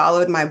just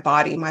followed my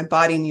body. My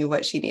body knew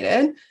what she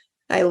needed.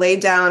 I laid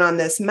down on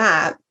this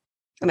mat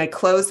and I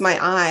closed my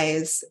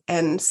eyes,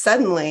 and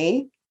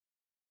suddenly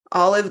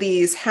all of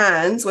these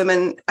hands,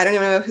 women, I don't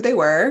even know who they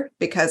were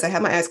because I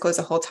had my eyes closed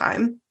the whole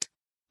time.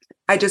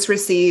 I just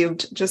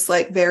received just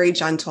like very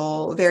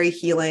gentle, very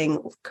healing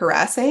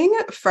caressing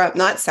from,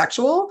 not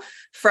sexual,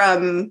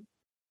 from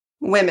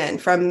women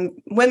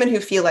who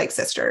feel like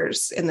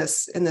sisters in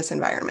this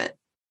environment.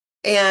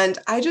 And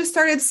I just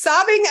started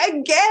sobbing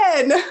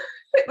again.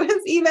 It was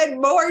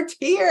even more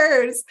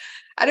tears.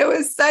 And it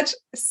was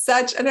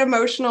such an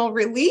emotional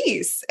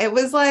release. It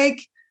was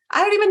like,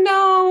 I don't even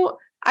know.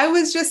 I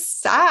was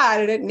just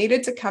sad and it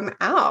needed to come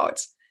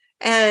out.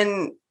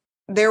 And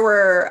there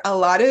were a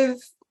lot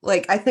of,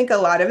 like, I think a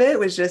lot of it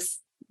was just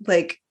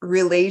like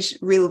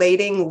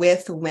relating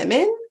with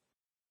women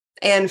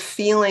and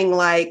feeling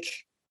like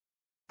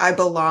I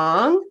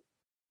belong.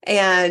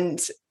 And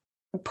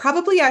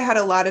probably I had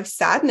a lot of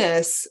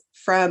sadness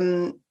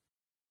from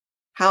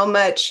how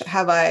many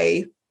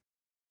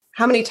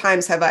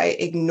times have I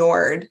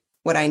ignored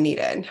what I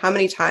needed? How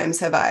many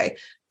times have I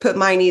put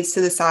my needs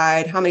to the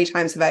side? How many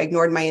times have I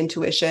ignored my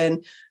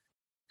intuition,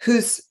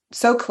 who's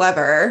so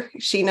clever?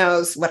 She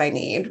knows what I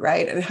need,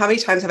 right? And how many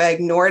times have I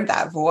ignored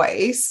that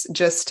voice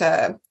just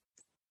to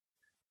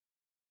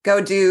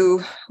go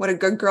do what a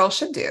good girl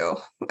should do?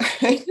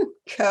 Right?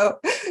 Go,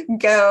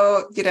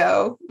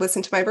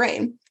 listen to my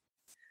brain.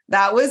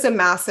 That was a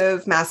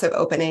massive, massive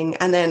opening.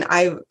 And then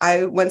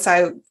I once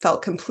I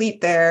felt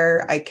complete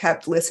there, I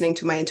kept listening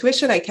to my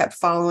intuition. I kept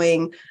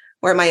following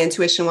where my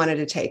intuition wanted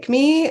to take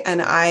me.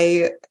 And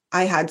I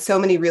had so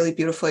many really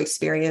beautiful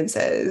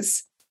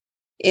experiences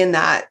in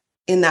that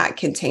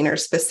container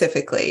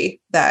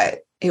specifically, that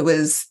it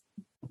was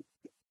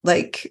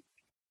like,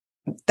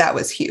 that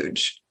was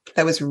huge.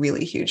 That was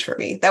really huge for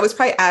me. That was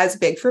probably as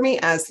big for me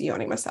as the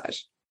yoni massage.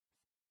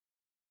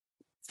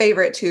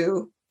 Favorite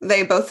too.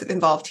 They both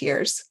involve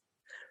tears.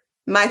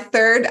 My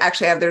third,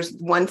 actually, there's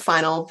one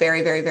final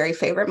very, very, very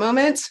favorite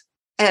moment.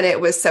 And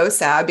it was so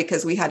sad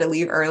because we had to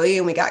leave early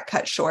and we got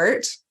cut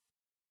short.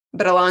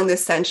 But along the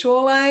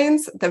sensual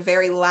lines, the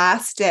very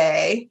last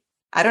day,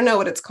 I don't know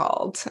what it's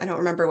called. I don't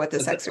remember what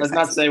this exercise is.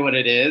 Let's not say what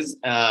it is,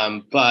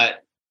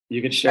 but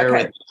you could share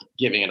with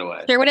giving it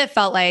away. Share what it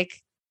felt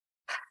like.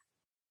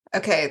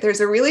 Okay,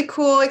 there's a really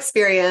cool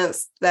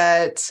experience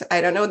that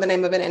I don't know the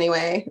name of it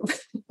anyway.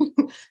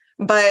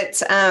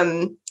 But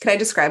can I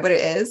describe what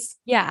it is?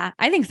 Yeah,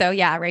 I think so.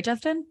 Yeah, right,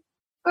 Justin?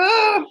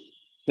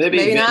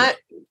 Maybe not.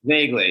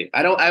 Vaguely.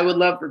 I would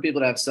love for people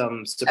to have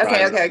some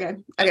surprise.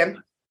 Okay.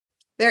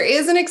 There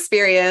is an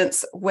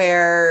experience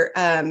where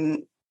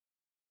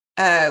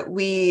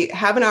we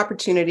have an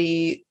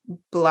opportunity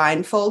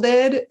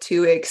blindfolded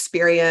to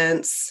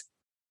experience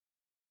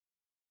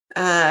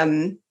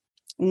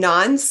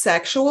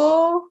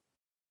non-sexual,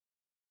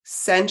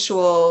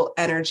 sensual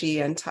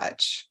energy and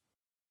touch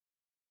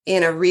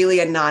in a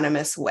really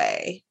anonymous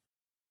way.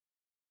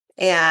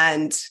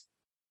 And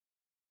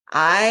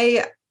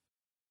I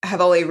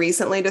have only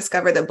recently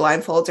discovered that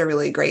blindfolds are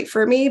really great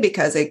for me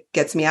because it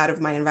gets me out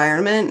of my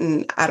environment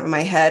and out of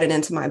my head and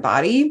into my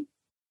body.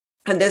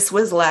 And this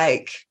was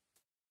like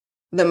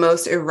the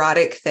most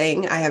erotic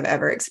thing I have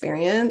ever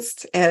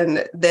experienced.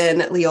 And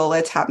then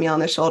Leola tapped me on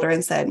the shoulder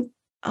and said,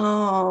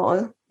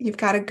 "Oh, you've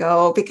got to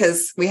go,"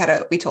 because we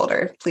told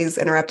her, "Please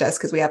interrupt us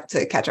because we have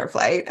to catch our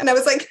flight." And I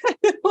was like, I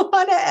don't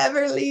want to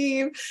ever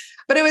leave.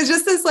 But it was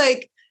just this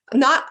like,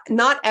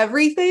 not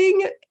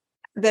everything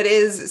that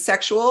is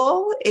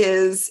sexual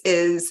is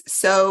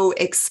so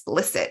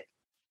explicit.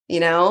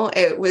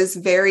 It was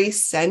very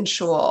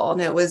sensual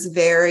and it was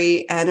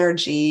very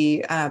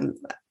energy,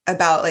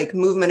 about like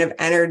movement of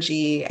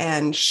energy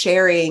and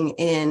sharing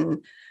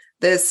in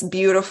this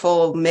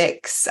beautiful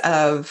mix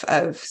of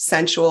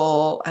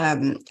sensual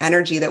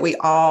energy that we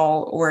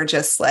all were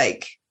just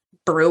like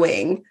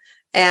brewing.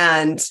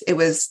 And it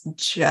was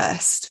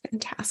just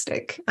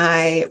fantastic.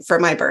 For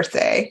my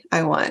birthday,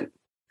 I want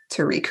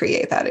to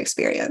recreate that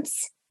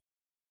experience.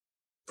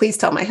 Please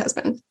tell my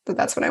husband that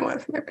that's what I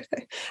want for my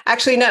birthday.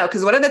 Actually, no,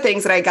 because one of the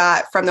things that I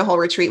got from the whole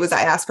retreat was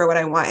I asked for what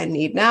I want and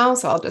need now.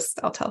 So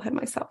I'll tell him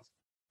myself.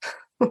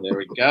 There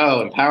we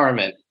go.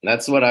 Empowerment.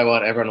 That's what I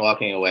want everyone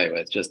walking away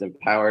with, just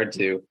empowered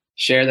to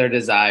share their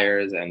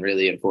desires and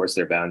really enforce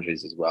their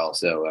boundaries as well.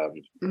 So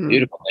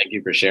beautiful. Thank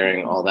you for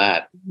sharing all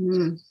that.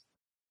 Mm-hmm.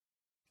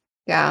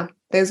 Yeah,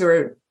 there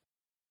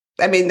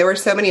were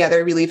so many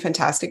other really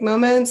fantastic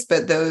moments,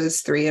 but those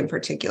three in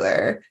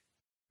particular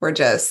were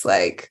just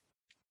like,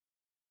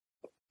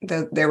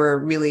 they were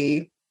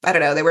really, I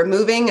don't know, they were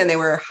moving and they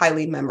were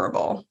highly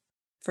memorable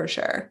for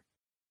sure.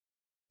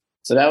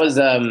 So that was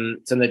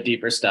some of the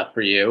deeper stuff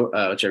for you,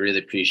 which I really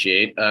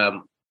appreciate.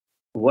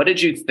 What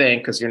did you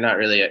think, because you're not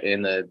really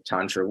in the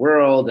Tantra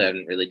world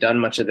and really done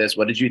much of this,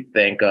 what did you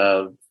think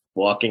of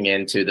walking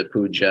into the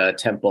puja,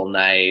 temple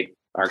night,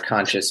 our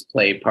conscious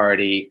play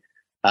party,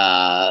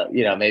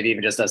 maybe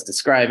even just us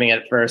describing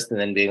it first and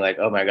then being like,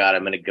 oh my God,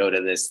 I'm going to go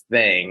to this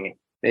thing.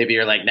 Maybe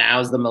you're like,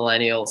 now's the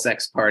millennial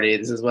sex party.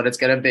 This is what it's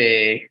going to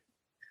be.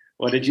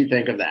 What did you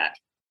think of that?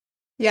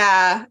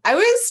 Yeah,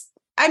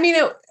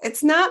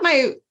 it's not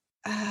my,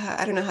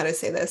 I don't know how to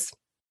say this.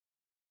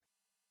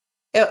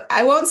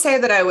 I won't say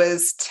that I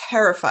was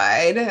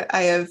terrified.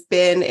 I have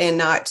been in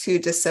not too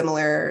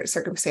dissimilar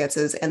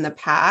circumstances in the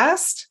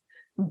past,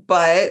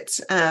 But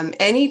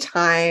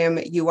anytime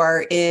you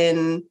are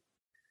in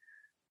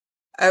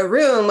a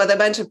room with a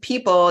bunch of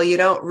people you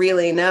don't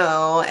really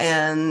know,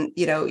 and,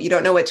 you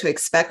don't know what to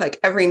expect. Like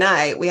every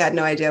night we had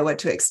no idea what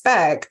to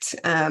expect.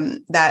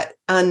 That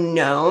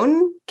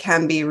unknown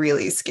can be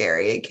really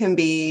scary. It can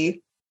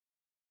be,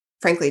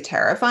 frankly,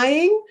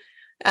 terrifying.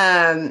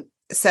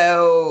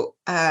 So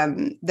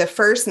the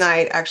first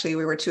night, actually,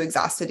 we were too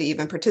exhausted to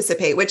even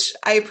participate, which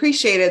I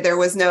appreciated. There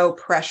was no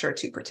pressure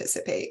to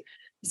participate.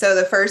 So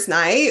the first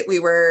night we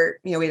were,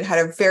 we'd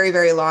had a very,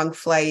 very long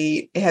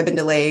flight. It had been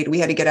delayed. We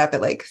had to get up at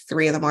like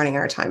 3 a.m.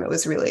 our time. It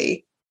was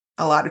really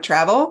a lot of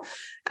travel.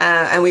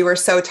 And we were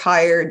so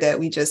tired that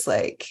we just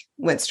like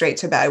went straight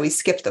to bed. We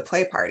skipped the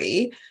play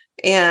party.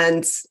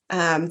 And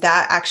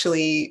that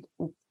actually,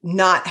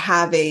 not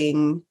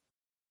having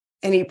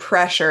any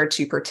pressure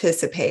to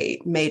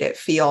participate, made it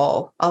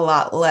feel a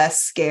lot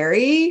less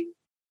scary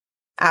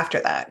after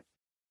that,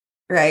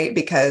 right?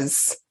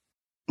 Because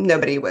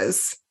nobody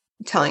was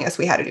telling us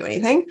we had to do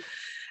anything.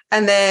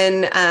 And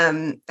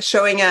then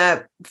showing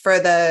up for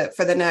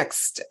the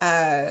next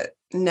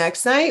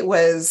night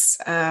was,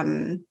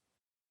 I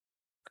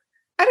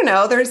don't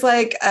know, there's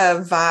like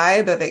a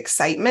vibe of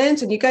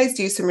excitement, and you guys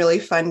do some really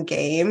fun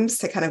games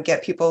to kind of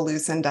get people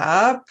loosened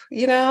up,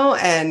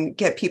 and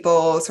get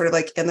people sort of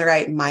like in the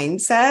right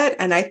mindset.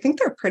 And I think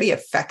they're pretty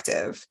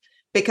effective,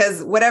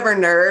 because whatever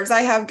nerves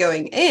I have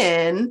going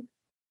in,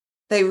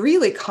 they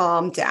really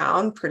calmed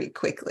down pretty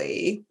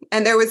quickly.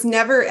 And there was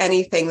never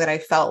anything that I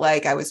felt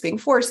like I was being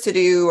forced to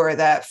do, or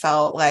that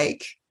felt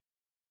like,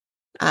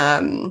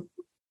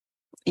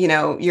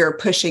 you're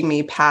pushing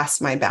me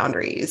past my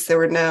boundaries. There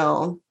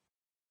were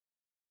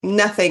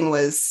nothing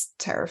was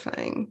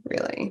terrifying,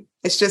 really.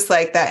 It's just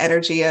like that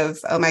energy of,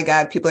 oh my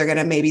God, people are going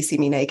to maybe see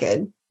me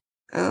naked.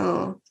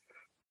 Oh,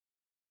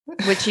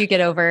 which you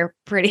get over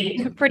pretty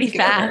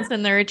fast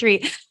in the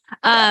retreat,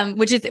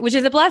 which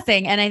is a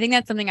blessing. And I think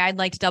that's something I'd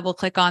like to double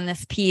click on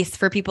this piece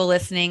for people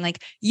listening.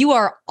 Like, you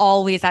are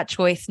always at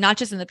choice, not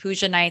just in the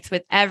puja nights.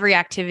 With every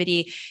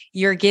activity,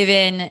 you're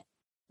given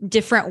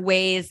different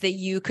ways that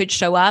you could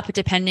show up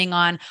depending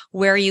on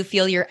where you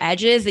feel your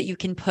edges that you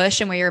can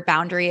push, and where your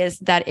boundary is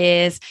that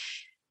is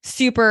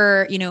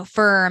super,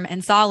 firm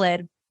and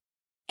solid.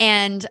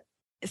 And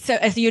so,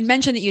 as you had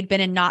mentioned that you'd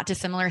been in not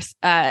dissimilar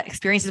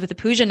experiences with the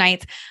puja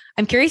nights,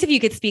 I'm curious if you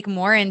could speak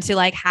more into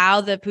like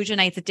how the puja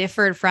nights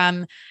differed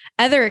from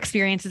other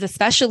experiences,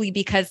 especially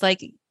because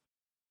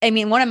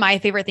one of my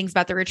favorite things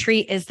about the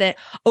retreat is that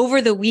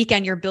over the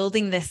weekend, you're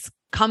building this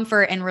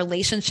comfort and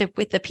relationship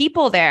with the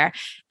people there.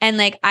 And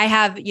like, I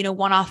have,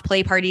 one-off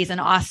play parties in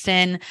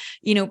Austin,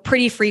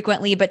 pretty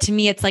frequently, but to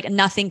me, it's like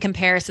nothing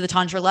compares to the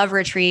Tantra Love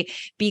Retreat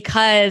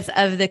because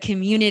of the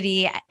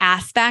community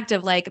aspect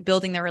of like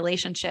building the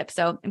relationship.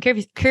 So I'm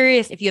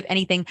curious if you have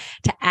anything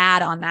to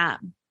add on that.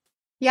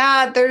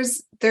 Yeah,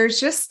 there's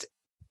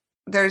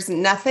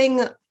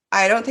nothing.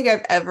 I don't think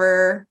I've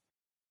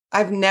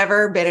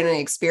never been in an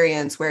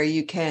experience where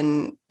you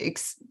can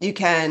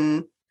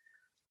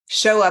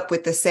show up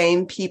with the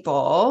same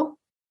people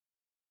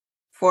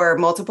for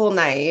multiple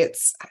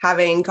nights,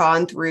 having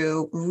gone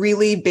through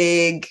really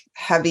big,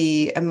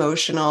 heavy,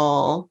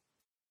 emotional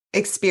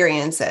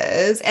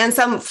experiences, and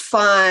some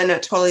fun,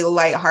 totally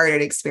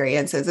lighthearted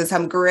experiences, and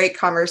some great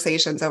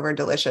conversations over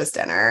delicious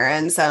dinner,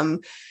 and some,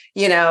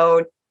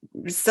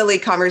 silly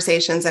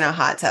conversations in a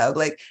hot tub.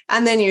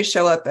 And then you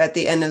show up at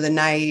the end of the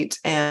night,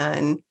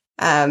 and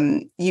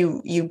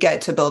you get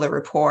to build a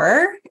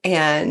rapport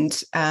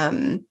and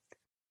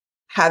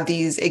have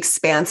these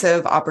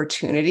expansive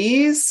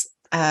opportunities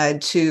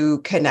to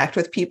connect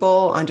with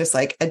people on just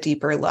like a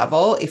deeper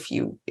level if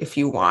you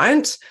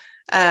want.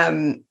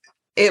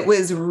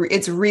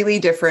 It's really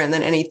different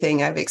than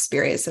anything I've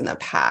experienced in the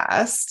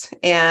past.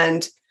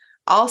 And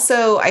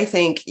also, I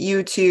think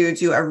you two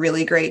do a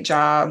really great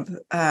job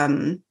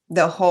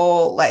the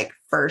whole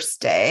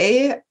first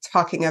day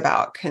talking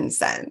about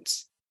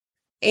consent.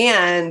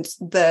 And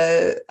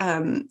the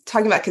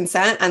talking about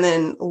consent, and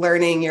then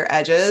learning your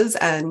edges,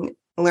 and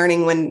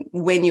learning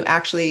when you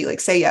actually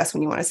say yes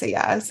when you want to say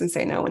yes, and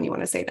say no when you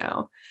want to say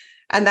no.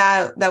 And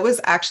that was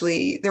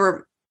actually,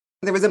 there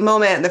was a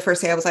moment in the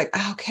first day I was like,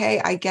 okay,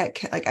 I get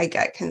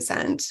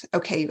consent.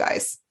 Okay, you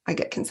guys, I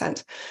get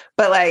consent.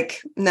 But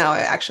no,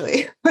 it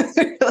actually was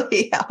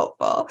really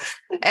helpful.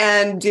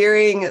 And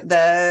during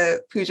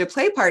the puja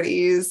play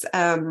parties,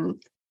 one,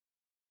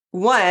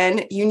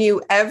 you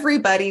knew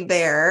everybody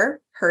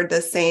there heard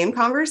the same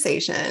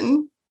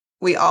conversation.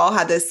 We all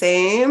had the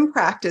same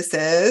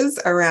practices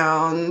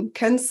around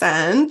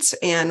consent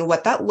and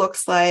what that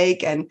looks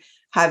like, and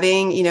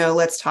having,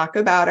 let's talk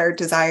about our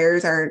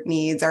desires, our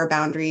needs, our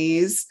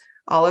boundaries,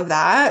 all of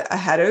that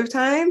ahead of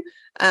time.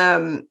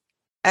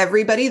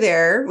 Everybody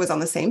there was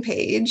on the same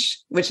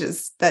page,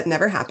 that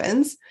never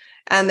happens.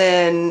 And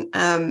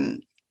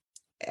then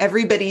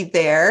everybody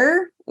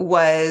there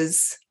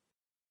was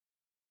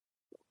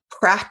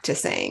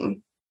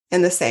practicing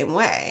in the same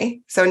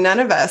way. So none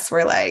of us were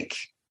you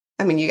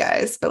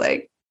guys,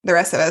 but the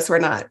rest of us, we're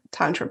not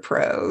Tantra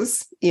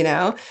pros,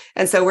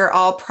 And so we're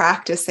all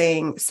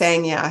practicing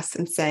saying yes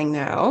and saying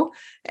no.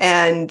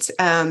 And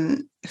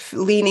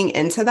leaning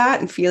into that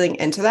and feeling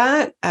into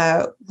that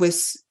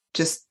was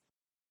just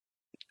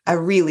a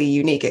really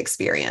unique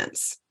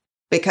experience,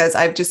 because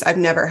I've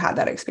never had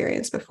that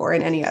experience before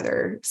in any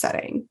other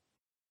setting.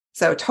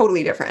 So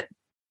totally different.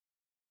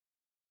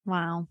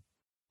 Wow.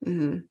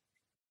 Mm-hmm.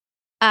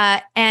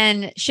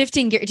 And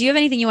shifting gear, do you have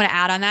anything you want to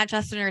add on that,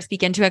 Justin, or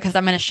speak into it? Because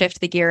I'm going to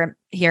shift the gear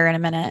here in a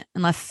minute,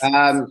 unless.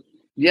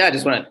 Yeah, I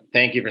just want to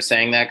thank you for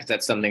saying that, because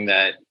that's something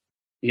that,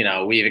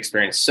 we've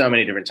experienced so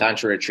many different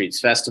Tantra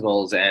retreats,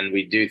 festivals, and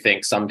we do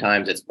think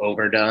sometimes it's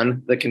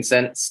overdone, the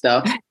consent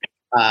stuff.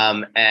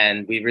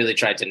 And we really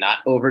tried to not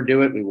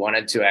overdo it. We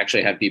wanted to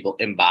actually have people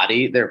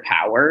embody their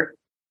power,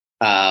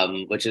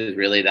 which is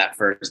really that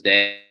first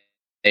day,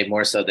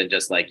 more so than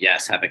just like,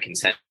 yes, have a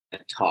consent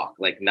talk,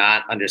 like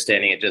not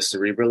understanding it just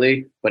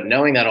cerebrally, but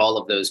knowing that all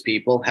of those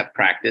people have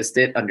practiced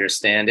it,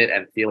 understand it,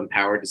 and feel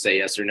empowered to say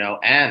yes or no,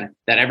 and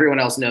that everyone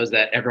else knows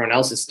that everyone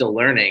else is still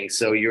learning.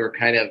 So you're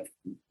kind of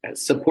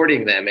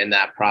supporting them in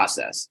that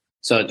process.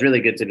 So it's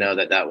really good to know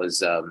that that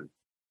was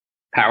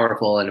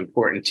powerful and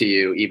important to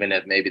you, even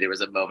if maybe there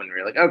was a moment where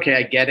you're like, okay,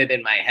 I get it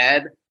in my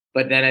head.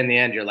 But then in the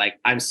end, you're like,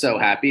 I'm so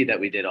happy that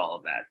we did all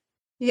of that.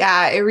 Yeah,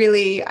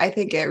 I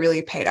think it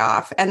really paid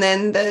off. And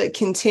then the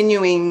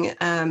continuing,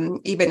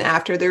 even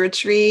after the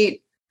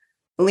retreat,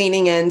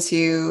 leaning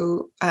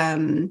into,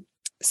 learning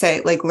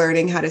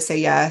how to say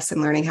yes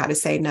and learning how to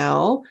say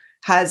no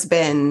has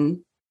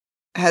been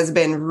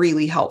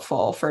really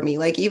helpful for me.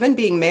 Like even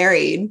being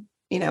married,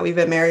 we've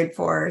been married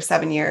for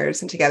 7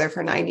 years and together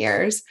for 9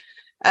 years.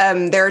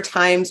 There are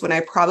times when I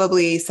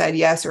probably said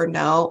yes or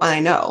no. I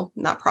know,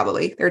 not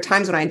probably. There are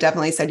times when I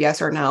definitely said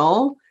yes or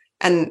no.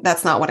 And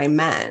that's not what I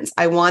meant.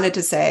 I wanted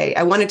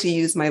to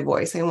use my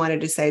voice. I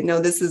wanted to say, no,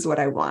 this is what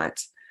I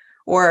want.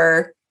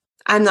 Or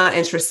I'm not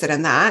interested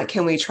in that.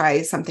 Can we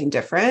try something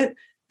different?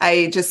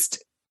 It's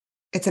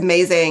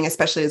amazing,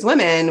 especially as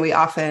women, we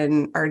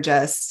often are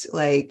just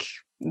like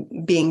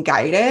being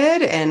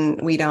guided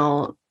and we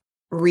don't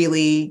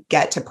really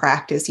get to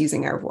practice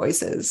using our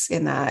voices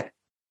in that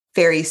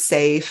very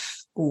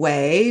safe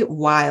way,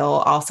 while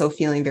also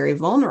feeling very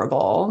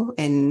vulnerable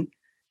and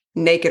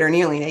naked or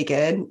nearly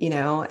naked,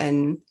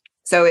 and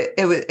so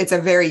it's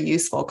a very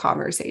useful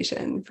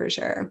conversation for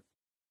sure.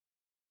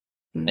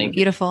 Thank you.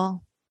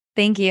 Beautiful.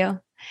 Thank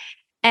you.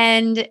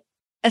 And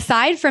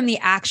aside from the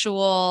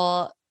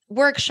actual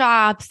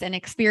workshops and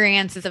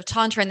experiences of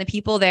Tantra and the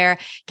people there,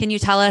 can you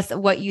tell us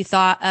what you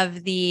thought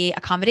of the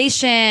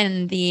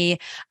accommodation, the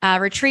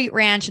retreat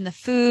ranch, and the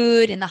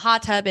food and the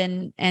hot tub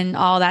and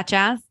all that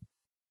jazz?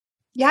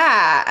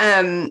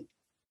 Yeah.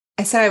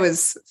 I said I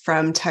was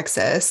from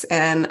Texas,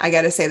 and I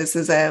got to say, this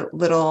is a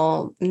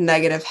little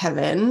negative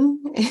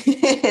heaven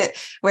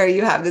where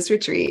you have this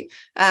retreat.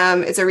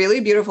 It's a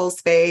really beautiful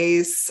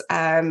space.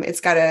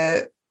 It's got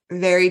a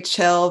very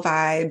chill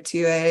vibe to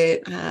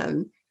it.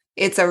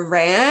 It's a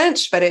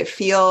ranch, but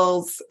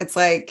it's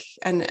like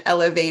an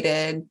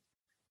elevated,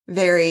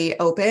 very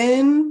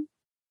open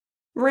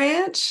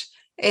ranch.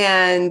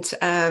 And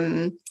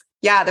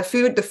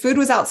the food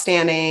was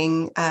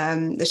outstanding.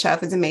 The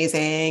chef is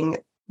amazing.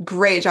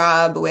 Great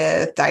job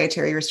with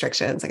dietary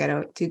restrictions. Like I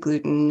don't do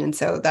gluten. And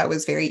so that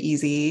was very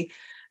easy.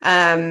 We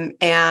had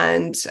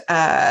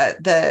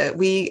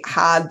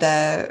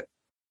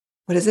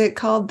what is it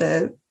called?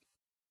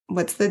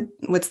 What's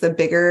the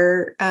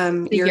bigger,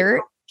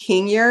 yurt?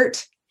 King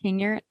yurt. King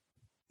yurt.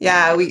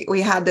 Yeah.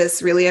 We had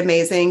this really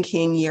amazing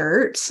king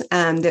yurt,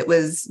 that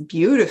was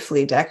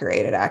beautifully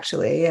decorated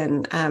actually,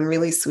 and,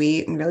 really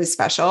sweet and really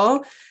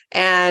special.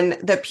 And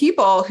the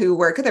people who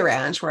work at the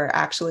ranch were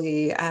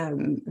actually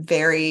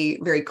very,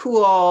 very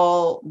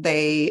cool.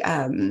 They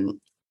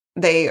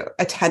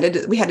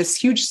attended. We had this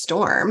huge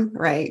storm,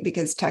 right?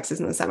 Because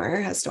Texas in the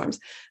summer has storms.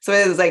 So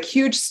it was like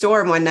huge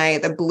storm one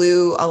night that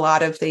blew a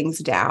lot of things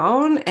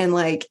down. And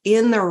like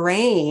in the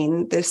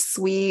rain, this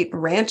sweet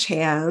ranch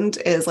hand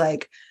is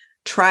like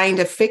trying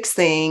to fix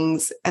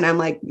things. And I'm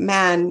like,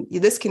 man,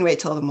 this can wait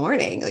till the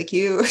morning. Like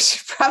you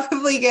should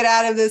probably get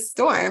out of this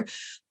storm.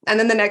 And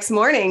then the next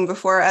morning,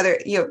 before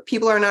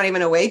people are not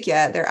even awake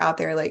yet, they're out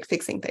there like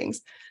fixing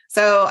things.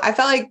 So I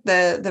felt like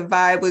the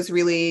vibe was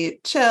really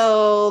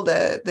chill.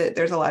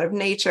 There's a lot of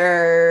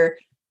nature,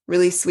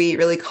 really sweet,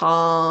 really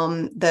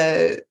calm.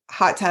 The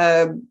hot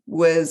tub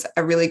was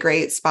a really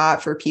great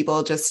spot for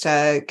people just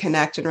to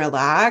connect and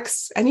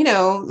relax. And,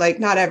 like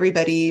not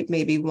everybody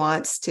maybe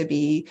wants to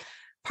be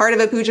part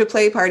of a puja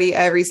play party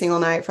every single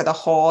night for the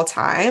whole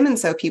time. And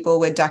so people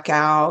would duck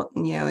out,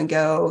 and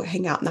go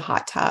hang out in the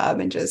hot tub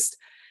and just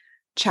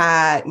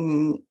chat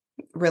and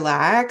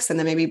relax, and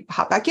then maybe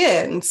hop back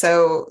in.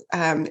 So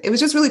it was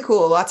just really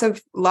cool. Lots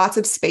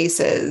of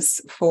spaces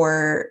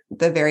for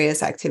the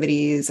various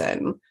activities,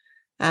 and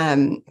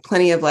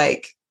plenty of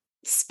like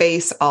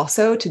space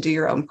also to do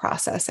your own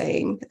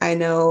processing. I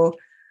know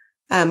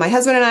my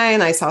husband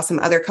and I saw some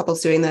other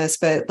couples doing this,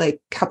 but like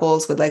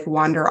couples would like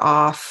wander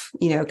off,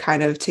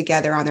 kind of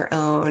together on their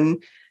own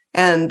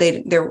And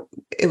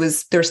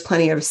there's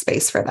plenty of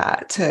space for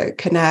that to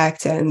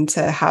connect and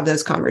to have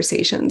those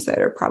conversations that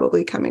are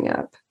probably coming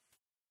up.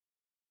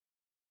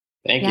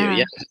 Thank you.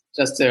 Yeah,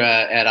 just to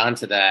add on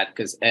to that,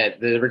 because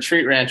the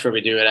retreat ranch where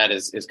we do it at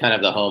is kind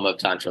of the home of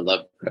Tantra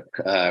Love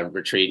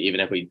Retreat.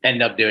 Even if we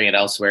end up doing it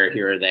elsewhere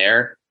here or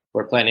there,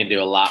 we're planning to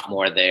do a lot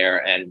more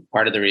there. And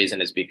part of the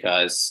reason is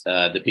because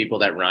the people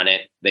that run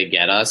it, they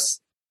get us.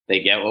 They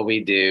get what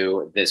we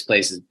do. This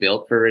place is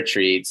built for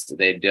retreats.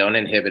 They don't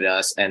inhibit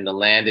us. And the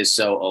land is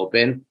so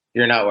open.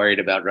 You're not worried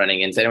about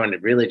running into anyone.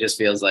 It really just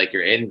feels like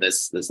you're in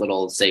this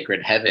little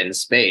sacred heaven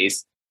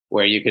space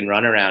where you can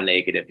run around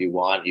naked if you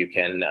want. You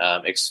can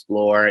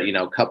explore,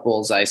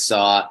 couples I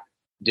saw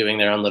doing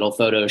their own little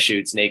photo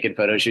shoots, naked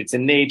photo shoots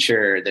in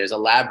nature. There's a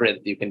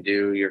labyrinth. You can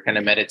do your kind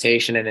of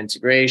meditation and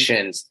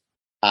integrations.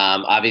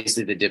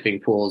 Obviously, the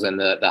dipping pools and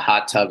the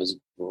hot tub is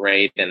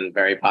great and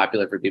very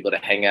popular for people to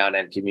hang out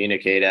and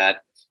communicate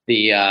at.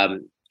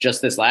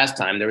 Just this last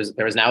time, there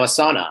was now a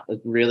sauna, a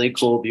really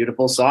cool,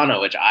 beautiful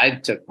sauna, which I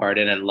took part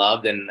in and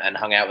loved and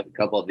hung out with a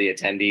couple of the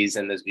attendees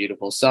in this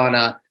beautiful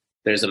sauna.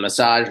 There's a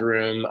massage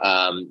room.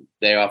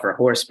 They offer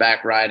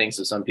horseback riding,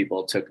 so some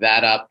people took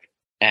that up.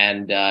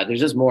 And there's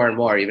just more and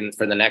more. Even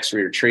for the next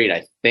retreat,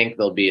 I think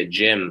there'll be a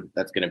gym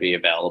that's going to be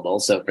available.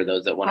 So for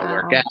those that want to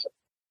work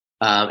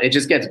out, it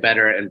just gets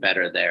better and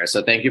better there.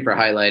 So thank you for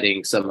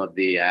highlighting some of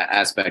the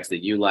aspects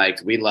that you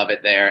liked. We love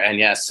it there. And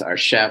yes, our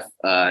chef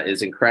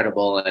is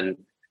incredible. And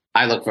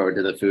I look forward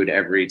to the food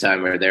every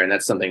time we're there. And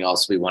that's something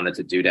else we wanted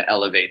to do to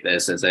elevate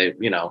this as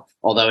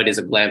although it is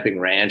a glamping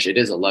ranch, it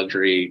is a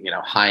luxury,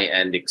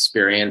 high-end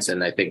experience.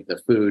 And I think the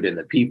food and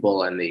the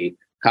people and the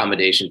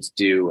accommodations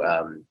do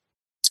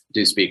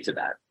speak to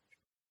that.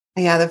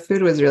 Yeah, the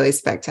food was really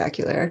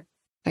spectacular.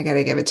 I got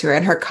to give it to her.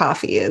 And her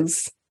coffee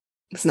is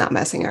not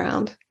messing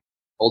around.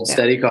 Old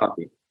steady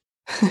coffee.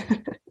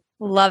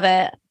 Love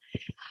it.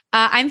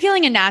 I'm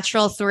feeling a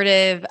natural sort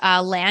of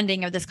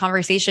landing of this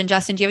conversation.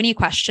 Justin, do you have any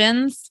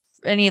questions?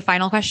 Any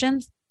final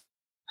questions?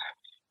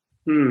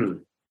 No,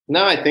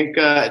 I think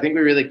we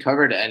really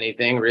covered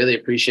anything. Really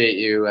appreciate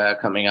you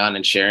coming on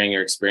and sharing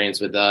your experience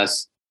with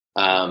us.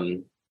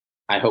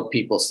 I hope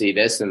people see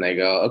this and they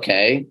go,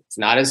 okay, it's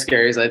not as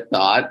scary as I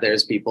thought.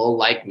 There's people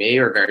like me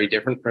or very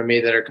different from me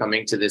that are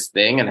coming to this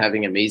thing and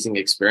having amazing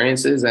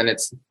experiences. And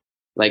it's,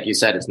 like you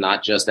said, it's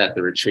not just at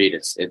the retreat.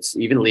 It's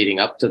even leading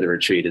up to the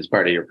retreat as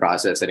part of your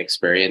process and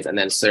experience. And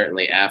then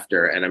certainly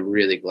after. And I'm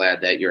really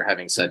glad that you're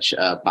having such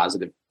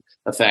positive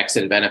effects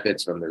and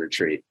benefits from the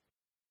retreat.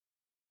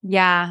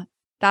 Yeah,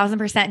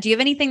 1,000%. Do you have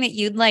anything that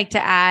you'd like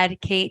to add,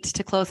 Kate,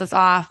 to close us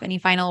off? Any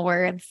final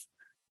words?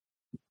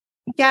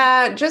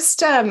 Yeah,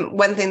 just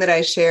one thing that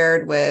I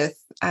shared with,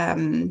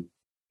 all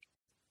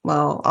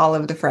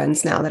of the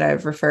friends now that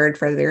I've referred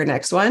for their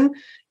next one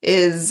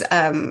is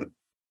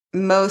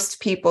most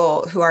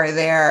people who are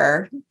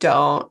there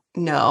don't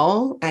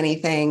know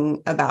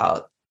anything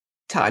about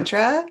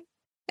Tantra.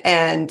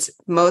 And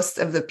most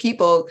of the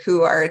people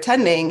who are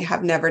attending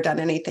have never done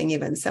anything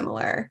even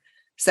similar.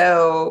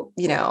 So,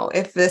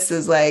 if this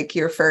is like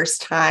your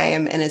first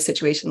time in a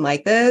situation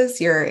like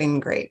this, you're in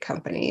great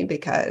company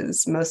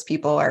because most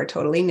people are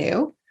totally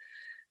new.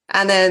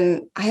 And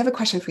then I have a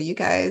question for you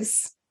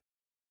guys.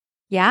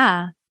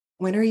 Yeah.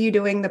 When are you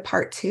doing the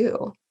part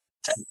 2?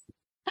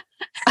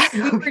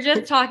 We were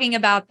just talking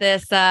about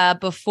this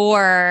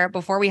before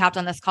we hopped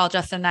on this call.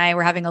 Justin and I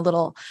were having a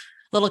little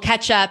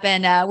catch up,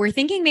 and we're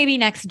thinking maybe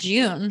next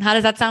June. How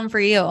does that sound for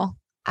you?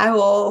 I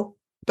will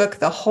book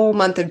the whole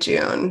month of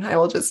June. I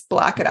will just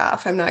block it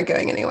off. I'm not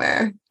going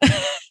anywhere.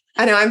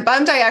 I know I'm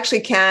bummed I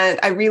actually can't.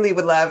 I really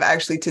would love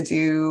actually to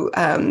do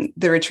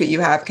the retreat you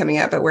have coming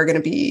up, but we're going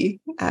to be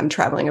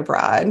traveling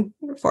abroad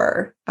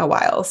for a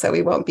while, so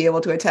we won't be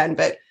able to attend.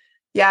 But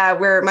yeah,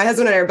 my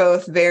husband and I are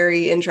both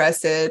very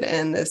interested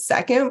in the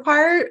second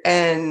part.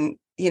 And,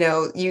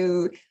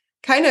 you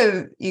kind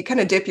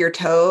of dip your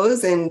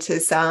toes into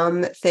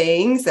some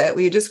things that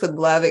we just would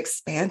love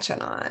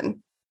expansion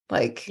on.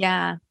 Like,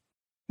 yeah,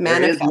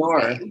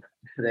 manifesting.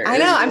 I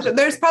know.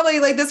 There's probably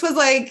this was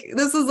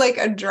like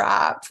a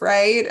drop,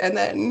 right?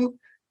 And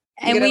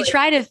we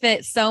try to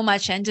fit so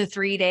much into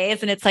 3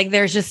 days, and it's like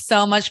there's just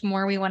so much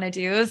more we want to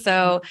do.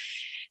 So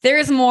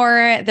there's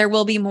more, there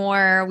will be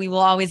more. We will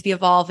always be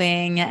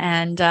evolving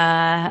and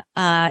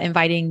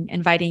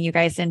inviting you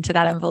guys into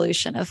that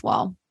evolution as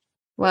well.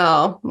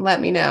 Well,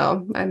 let me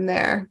know. I'm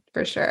there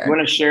for sure. You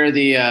want to share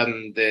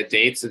the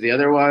dates of the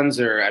other ones?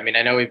 Or,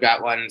 I know we've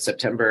got one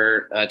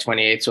September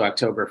 28th to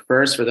October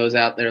 1st for those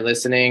out there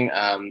listening.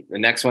 The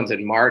next one's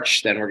in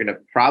March. Then we're going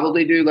to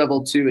probably do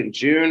level 2 in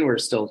June. We're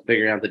still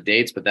figuring out the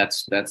dates, but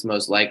that's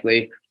most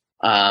likely.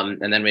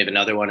 And then we have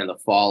another one in the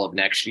fall of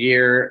next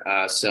year.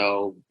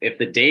 So if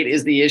the date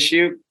is the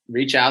issue,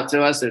 reach out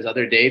to us. There's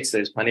other dates.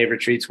 There's plenty of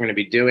retreats we're going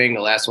to be doing.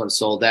 The last one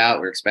sold out.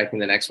 We're expecting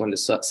the next one to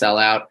sell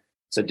out.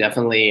 So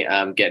definitely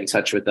get in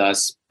touch with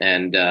us.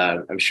 And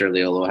I'm sure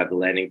Leola will have the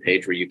landing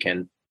page where you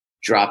can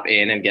drop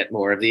in and get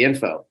more of the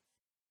info.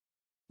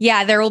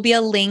 Yeah, there will be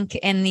a link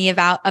in the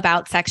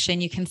about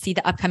section. You can see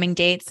the upcoming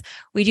dates.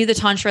 We do the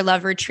Tantra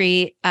Love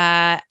Retreat,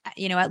 at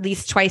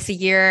least twice a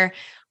year.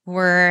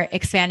 We're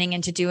expanding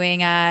into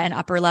doing an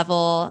upper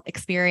level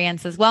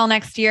experience as well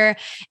next year.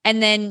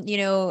 And then,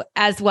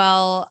 as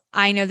well,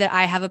 I know that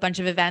I have a bunch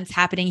of events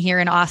happening here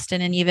in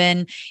Austin and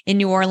even in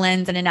New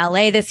Orleans and in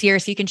LA this year.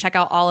 So you can check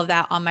out all of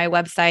that on my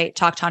website,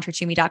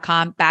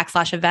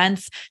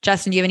 talktantratome.com/events.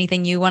 Justin, do you have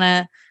anything you want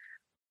to?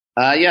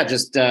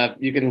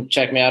 You can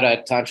check me out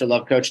at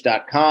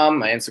tantralovecoach.com.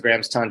 My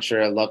Instagram's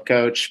Tantra Love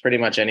Coach. Pretty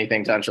much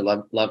anything Tantra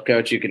Love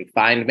Coach, you can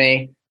find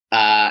me.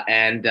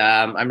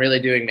 I'm really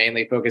doing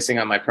mainly focusing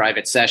on my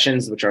private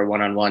sessions, which are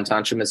one-on-one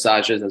Tantra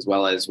massages, as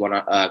well as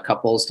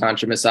couples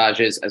Tantra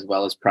massages, as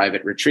well as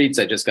private retreats.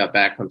 I just got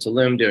back from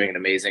Tulum doing an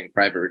amazing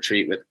private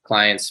retreat with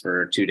clients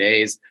for 2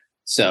 days.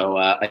 So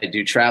I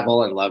do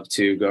travel and love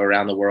to go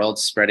around the world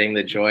spreading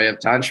the joy of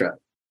Tantra.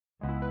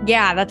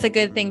 Yeah, that's a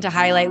good thing to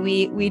highlight.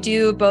 We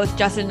do both,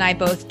 Justin and I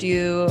both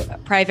do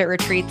private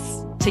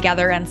retreats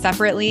together and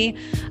separately.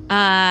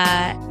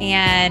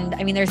 And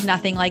I mean, there's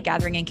nothing like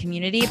gathering in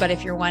community, but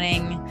if you're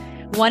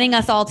wanting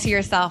us all to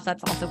yourself,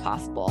 that's also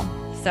possible.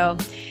 So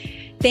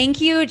thank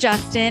you,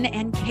 Justin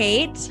and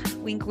Kate,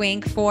 wink,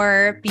 wink,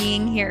 for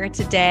being here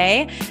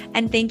today.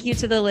 And thank you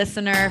to the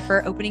listener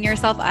for opening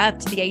yourself up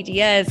to the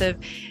ideas of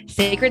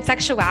sacred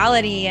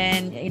sexuality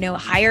and,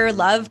 higher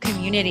love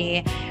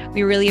community.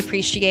 We really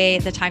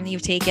appreciate the time that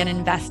you've taken and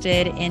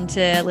invested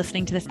into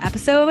listening to this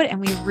episode. And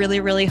we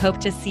really, really hope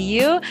to see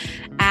you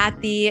at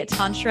the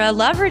Tantra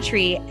Love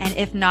Retreat. And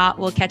if not,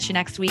 we'll catch you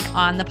next week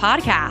on the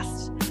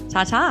podcast.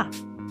 Ta-ta.